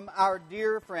you from our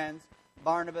dear friends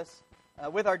Barnabas,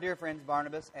 with our dear friends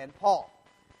Barnabas and Paul.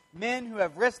 Men who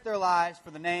have risked their lives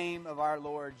for the name of our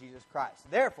Lord Jesus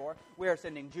Christ. Therefore, we are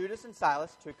sending Judas and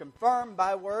Silas to confirm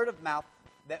by word of mouth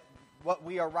that what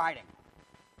we are writing.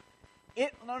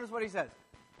 Notice what he says.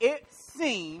 It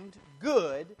seemed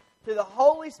good to the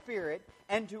Holy Spirit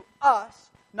and to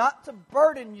us not to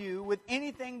burden you with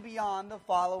anything beyond the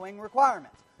following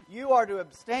requirements. You are to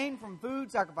abstain from food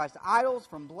sacrificed to idols,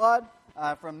 from blood,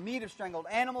 from meat of strangled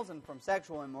animals, and from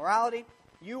sexual immorality.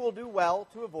 You will do well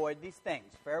to avoid these things.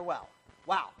 Farewell.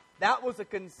 Wow, that was a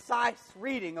concise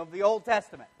reading of the Old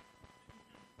Testament.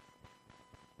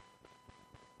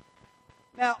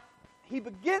 Now,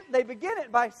 they begin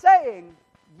it by saying,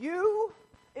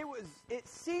 it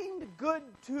seemed good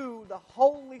to the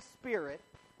Holy Spirit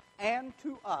and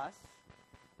to us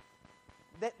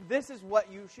that this is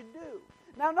what you should do.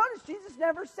 Now, notice Jesus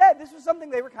never said, this was something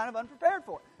they were kind of unprepared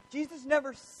for. Jesus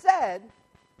never said,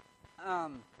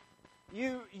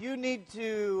 you need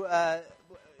to,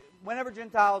 whenever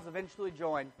Gentiles eventually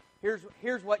join,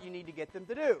 here's what you need to get them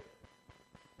to do.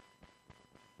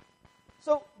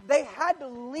 So they had to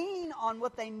lean on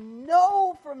what they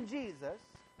know from Jesus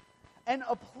and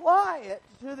apply it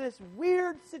to this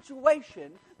weird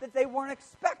situation that they weren't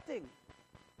expecting.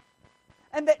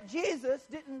 And that Jesus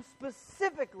didn't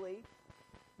specifically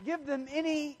give them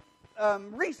any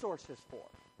resources for,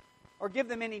 or give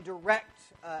them any direct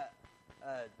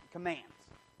commands.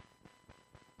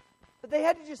 But they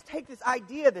had to just take this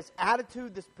idea, this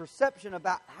attitude, this perception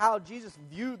about how Jesus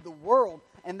viewed the world,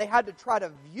 and they had to try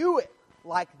to view it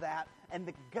like that, and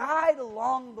the guide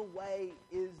along the way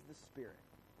is the Spirit.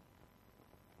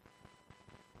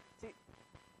 See,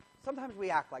 sometimes we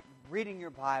act like reading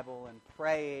your Bible and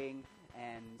praying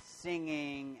and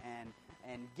singing and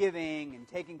giving and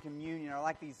taking communion are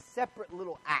like these separate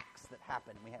little acts that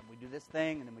happen. We do this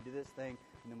thing, and then we do this thing,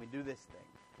 and then we do this thing.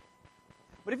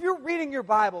 But if you're reading your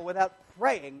Bible without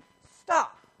praying,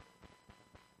 stop.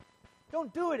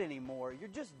 Don't do it anymore. You're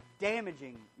just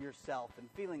damaging yourself and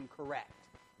feeling correct.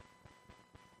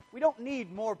 We don't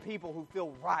need more people who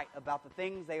feel right about the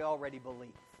things they already believe.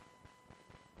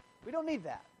 We don't need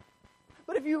that.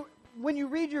 But when you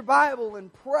read your Bible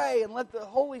and pray and let the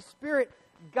Holy Spirit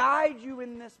guide you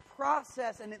in this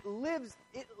process, and it lives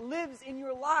in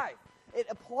your life. It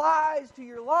applies to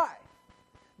your life.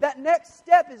 That next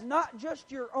step is not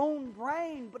just your own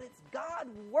brain, but it's God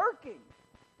working.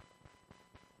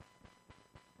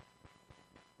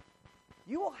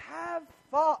 You will have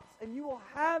thoughts and you will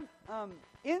have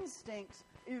instincts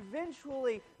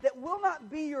eventually that will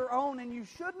not be your own and you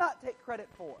should not take credit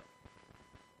for.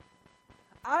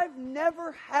 I've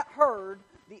never heard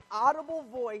the audible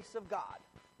voice of God.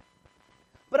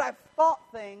 But I've thought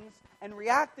things and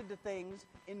reacted to things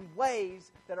in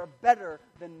ways that are better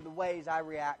than the ways I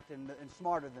react and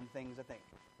smarter than things I think.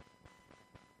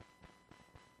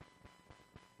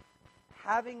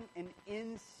 Having an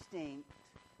instinct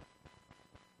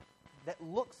that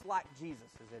looks like Jesus'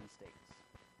 instincts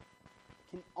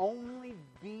can only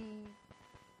be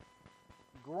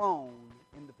grown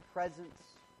in the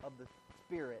presence of the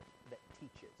Spirit that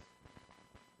teaches.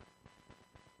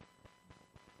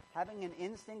 Having an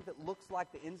instinct that looks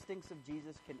like the instincts of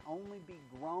Jesus can only be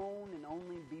grown and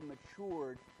only be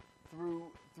matured through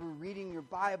reading your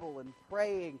Bible and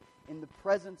praying in the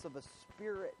presence of a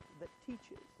Spirit that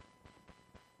teaches.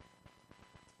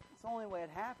 It's the only way it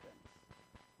happens.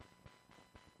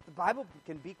 The Bible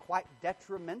can be quite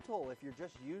detrimental if you're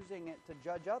just using it to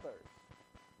judge others.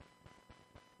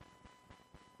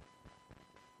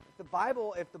 If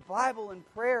the Bible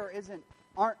and prayer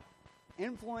aren't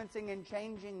influencing and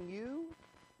changing you,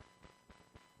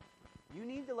 you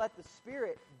need to let the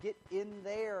Spirit get in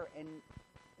there and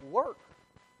work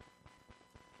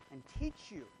and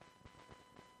teach you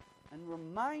and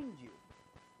remind you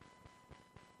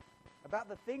about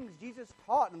the things Jesus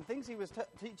taught. And the things he was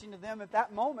teaching to them at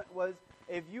that moment was,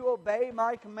 if you obey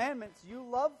my commandments, you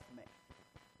love me.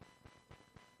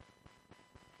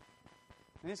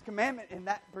 And his commandment in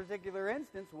that particular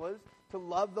instance was to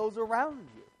love those around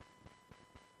you.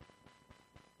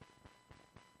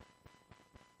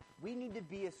 We need to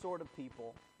be a sort of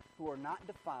people who are not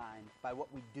defined by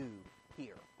what we do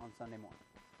here on Sunday morning.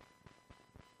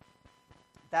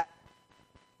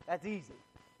 That's easy.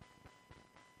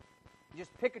 You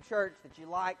just pick a church that you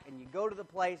like and you go to the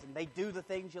place and they do the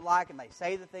things you like and they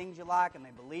say the things you like and they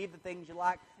believe the things you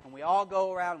like, and we all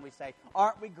go around and we say,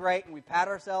 aren't we great? And we pat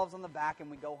ourselves on the back and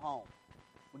we go home.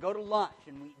 We go to lunch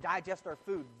and we digest our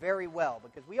food very well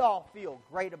because we all feel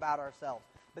great about ourselves.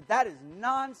 But that is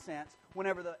nonsense when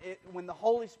the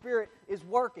Holy Spirit is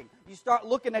working. You start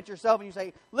looking at yourself and you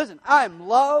say, listen, I am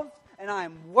loved and I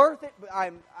am worth it.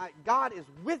 God is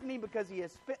with me because He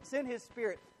has sent His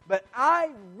Spirit. But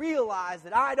I realize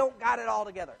that I don't got it all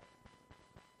together.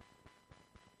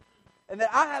 And that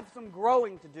I have some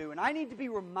growing to do. And I need to be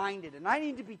reminded. And I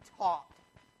need to be taught.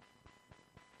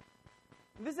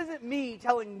 This isn't me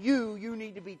telling you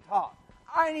need to be taught.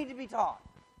 I need to be taught.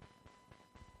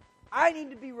 I need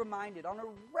to be reminded on a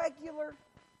regular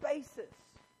basis.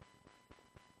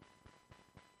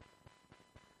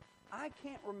 I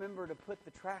can't remember to put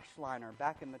the trash liner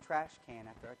back in the trash can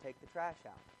after I take the trash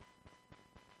out.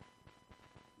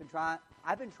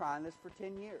 I've been trying this for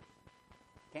 10 years.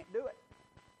 Can't do it.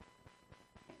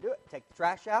 Can't do it. Take the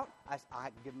trash out. I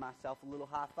give myself a little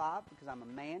high five because I'm a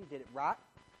man, did it right.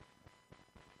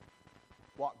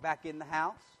 Walk back in the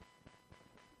house.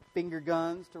 Finger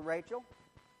guns to Rachel.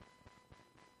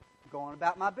 Going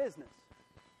about my business.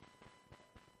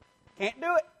 Can't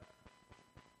do it.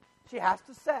 She has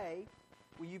to say,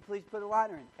 will you please put a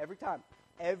liner in? Every time.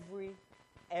 Every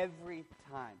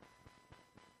time.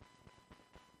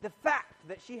 The fact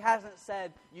that she hasn't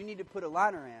said, you need to put a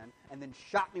liner in, and then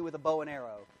shot me with a bow and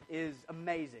arrow is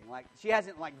amazing. Like, she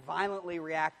hasn't, violently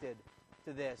reacted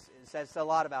to this. It says a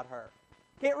lot about her.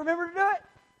 Can't remember to do it?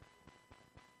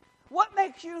 What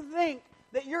makes you think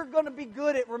that you're going to be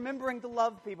good at remembering to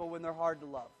love people when they're hard to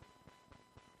love?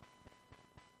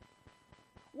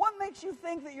 What makes you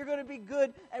think that you're going to be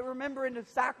good at remembering to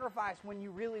sacrifice when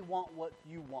you really want what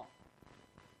you want?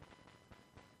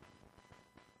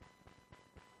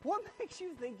 What makes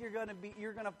you think you're going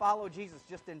to follow Jesus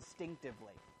just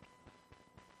instinctively?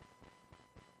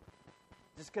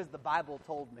 Just because the Bible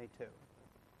told me to.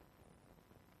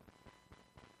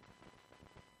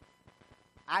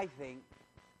 I think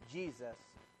Jesus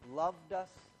loved us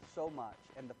so much,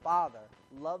 and the Father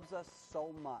loves us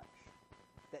so much,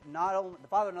 that the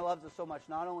Father loves us so much,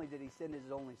 not only did He send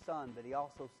His only Son, but He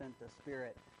also sent the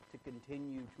Spirit to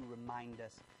continue to remind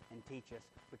us and teach us,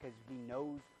 because He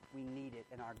knows we need it,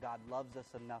 and our God loves us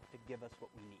enough to give us what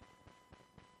we need.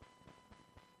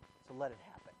 So let it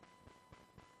happen.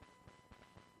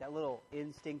 That little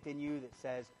instinct in you that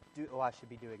says, I should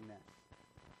be doing this.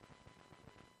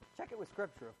 Check it with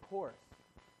Scripture, of course.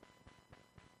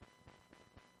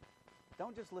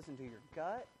 Don't just listen to your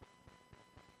gut.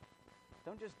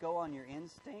 Don't just go on your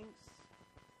instincts.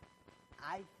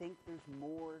 I think there's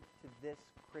more to this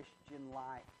Christian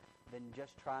life than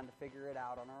just trying to figure it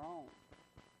out on our own.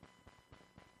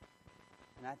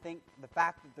 And I think the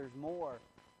fact that there's more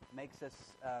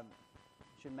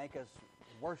should make us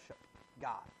worship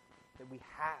God, that we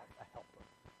have a helper,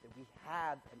 that we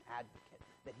have an advocate,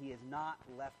 that He has not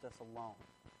left us alone.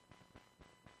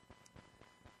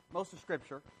 Most of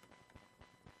Scripture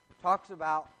talks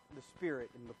about the Spirit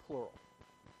in the plural.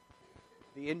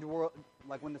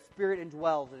 Like when the Spirit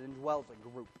indwells, it indwells a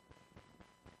group.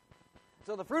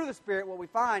 So the fruit of the Spirit, what we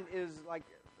find is like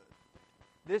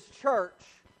this church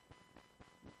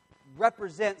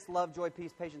represents love, joy,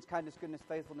 peace, patience, kindness, goodness,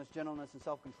 faithfulness, gentleness, and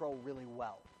self-control really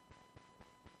well.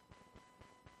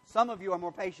 Some of you are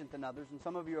more patient than others, and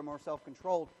some of you are more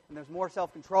self-controlled. And there's more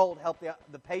self-controlled help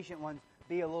the patient ones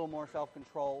be a little more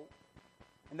self-controlled.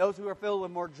 And those who are filled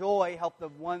with more joy help the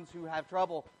ones who have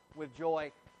trouble with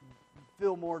joy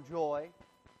feel more joy.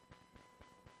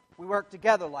 We work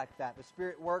together like that. The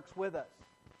Spirit works with us.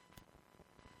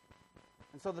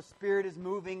 And so the Spirit is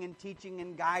moving and teaching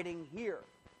and guiding here,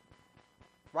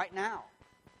 right now.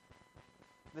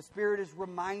 The Spirit is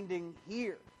reminding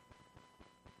here.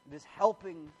 It is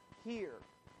helping here.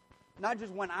 Not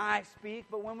just when I speak,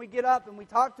 but when we get up and we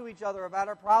talk to each other about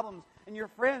our problems. And your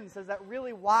friend says that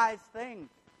really wise thing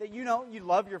that you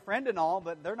love your friend and all,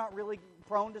 but they're not really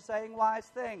prone to saying wise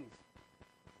things.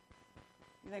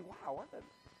 You think, wow, what the...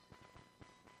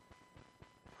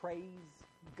 Praise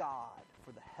God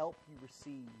for the help you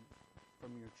receive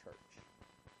from your church,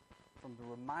 from the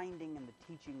reminding and the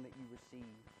teaching that you receive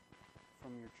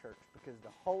from your church, because the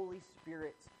Holy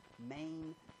Spirit's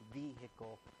main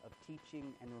vehicle of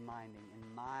teaching and reminding,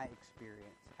 in my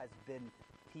experience, has been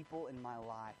people in my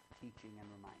life teaching and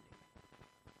reminding.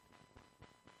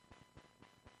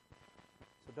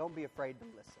 So don't be afraid to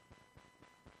listen.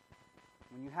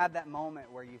 When you have that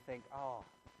moment where you think, oh,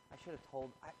 I should have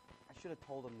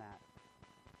told him that.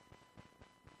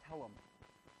 Tell him.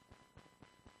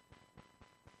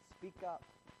 Speak up.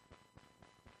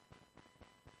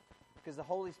 Because the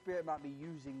Holy Spirit might be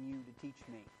using you to teach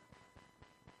me.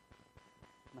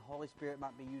 And the Holy Spirit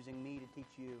might be using me to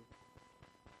teach you.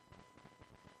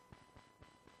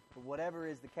 But whatever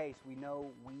is the case, we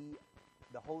know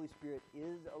the Holy Spirit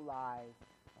is alive.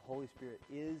 The Holy Spirit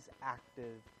is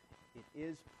active. It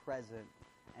is present.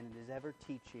 And it is ever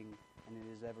teaching. And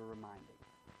it is ever reminding.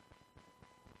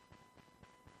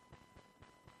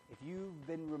 If you've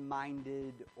been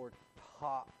reminded or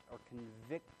taught or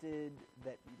convicted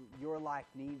that your life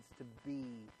needs to be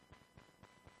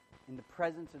in the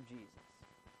presence of Jesus,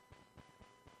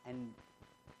 and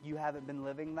you haven't been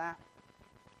living that,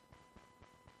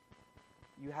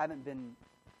 you haven't been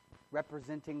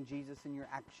representing Jesus in your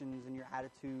actions and your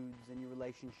attitudes and your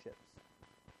relationships.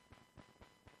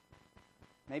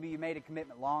 Maybe you made a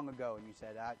commitment long ago and you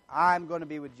said, I'm going to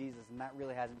be with Jesus, and that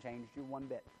really hasn't changed you one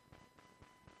bit.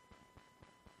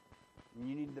 And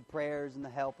you need the prayers and the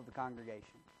help of the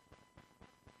congregation.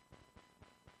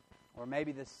 Or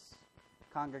maybe this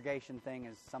congregation thing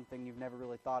is something you've never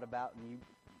really thought about, and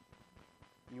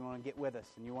you want to get with us,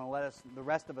 and you want to let the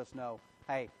rest of us know,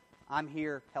 hey, I'm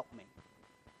here, help me.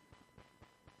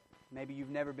 Maybe you've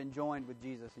never been joined with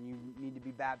Jesus, and you need to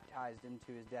be baptized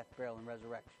into His death, burial, and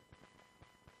resurrection.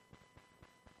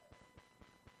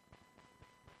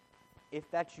 If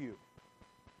that's you,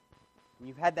 and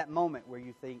you've had that moment where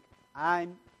you think, I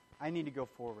need to go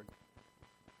forward.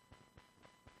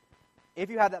 If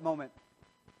you have that moment,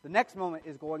 the next moment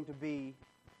is going to be,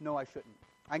 no, I shouldn't.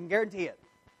 I can guarantee it.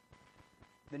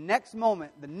 The next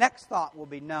moment, the next thought will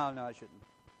be, no, I shouldn't.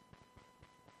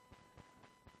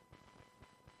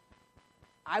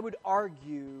 I would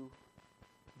argue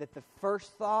that the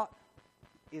first thought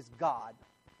is God,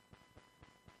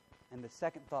 and the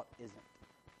second thought isn't.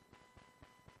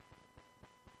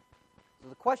 So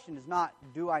the question is not,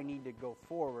 do I need to go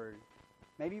forward?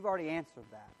 Maybe you've already answered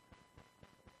that.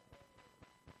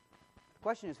 The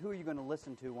question is, who are you going to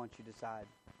listen to once you decide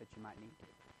that you might need to?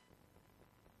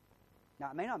 Now,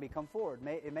 it may not be come forward.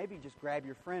 It may be just grab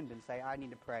your friend and say, I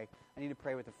need to pray. I need to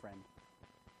pray with a friend.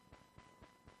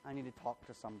 I need to talk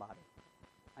to somebody.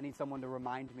 I need someone to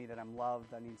remind me that I'm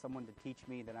loved. I need someone to teach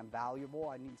me that I'm valuable.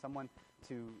 I need someone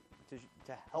to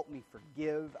help me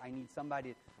forgive. I need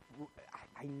somebody.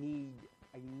 I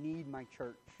need my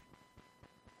church.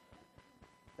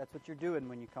 That's what you're doing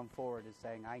when you come forward, is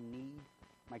saying, I need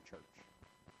my church.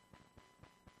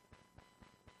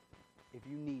 If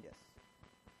you need us,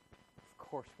 of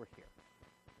course we're here.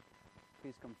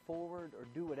 Please come forward or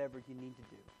do whatever you need to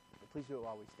do. But please do it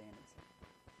while we stand and sing.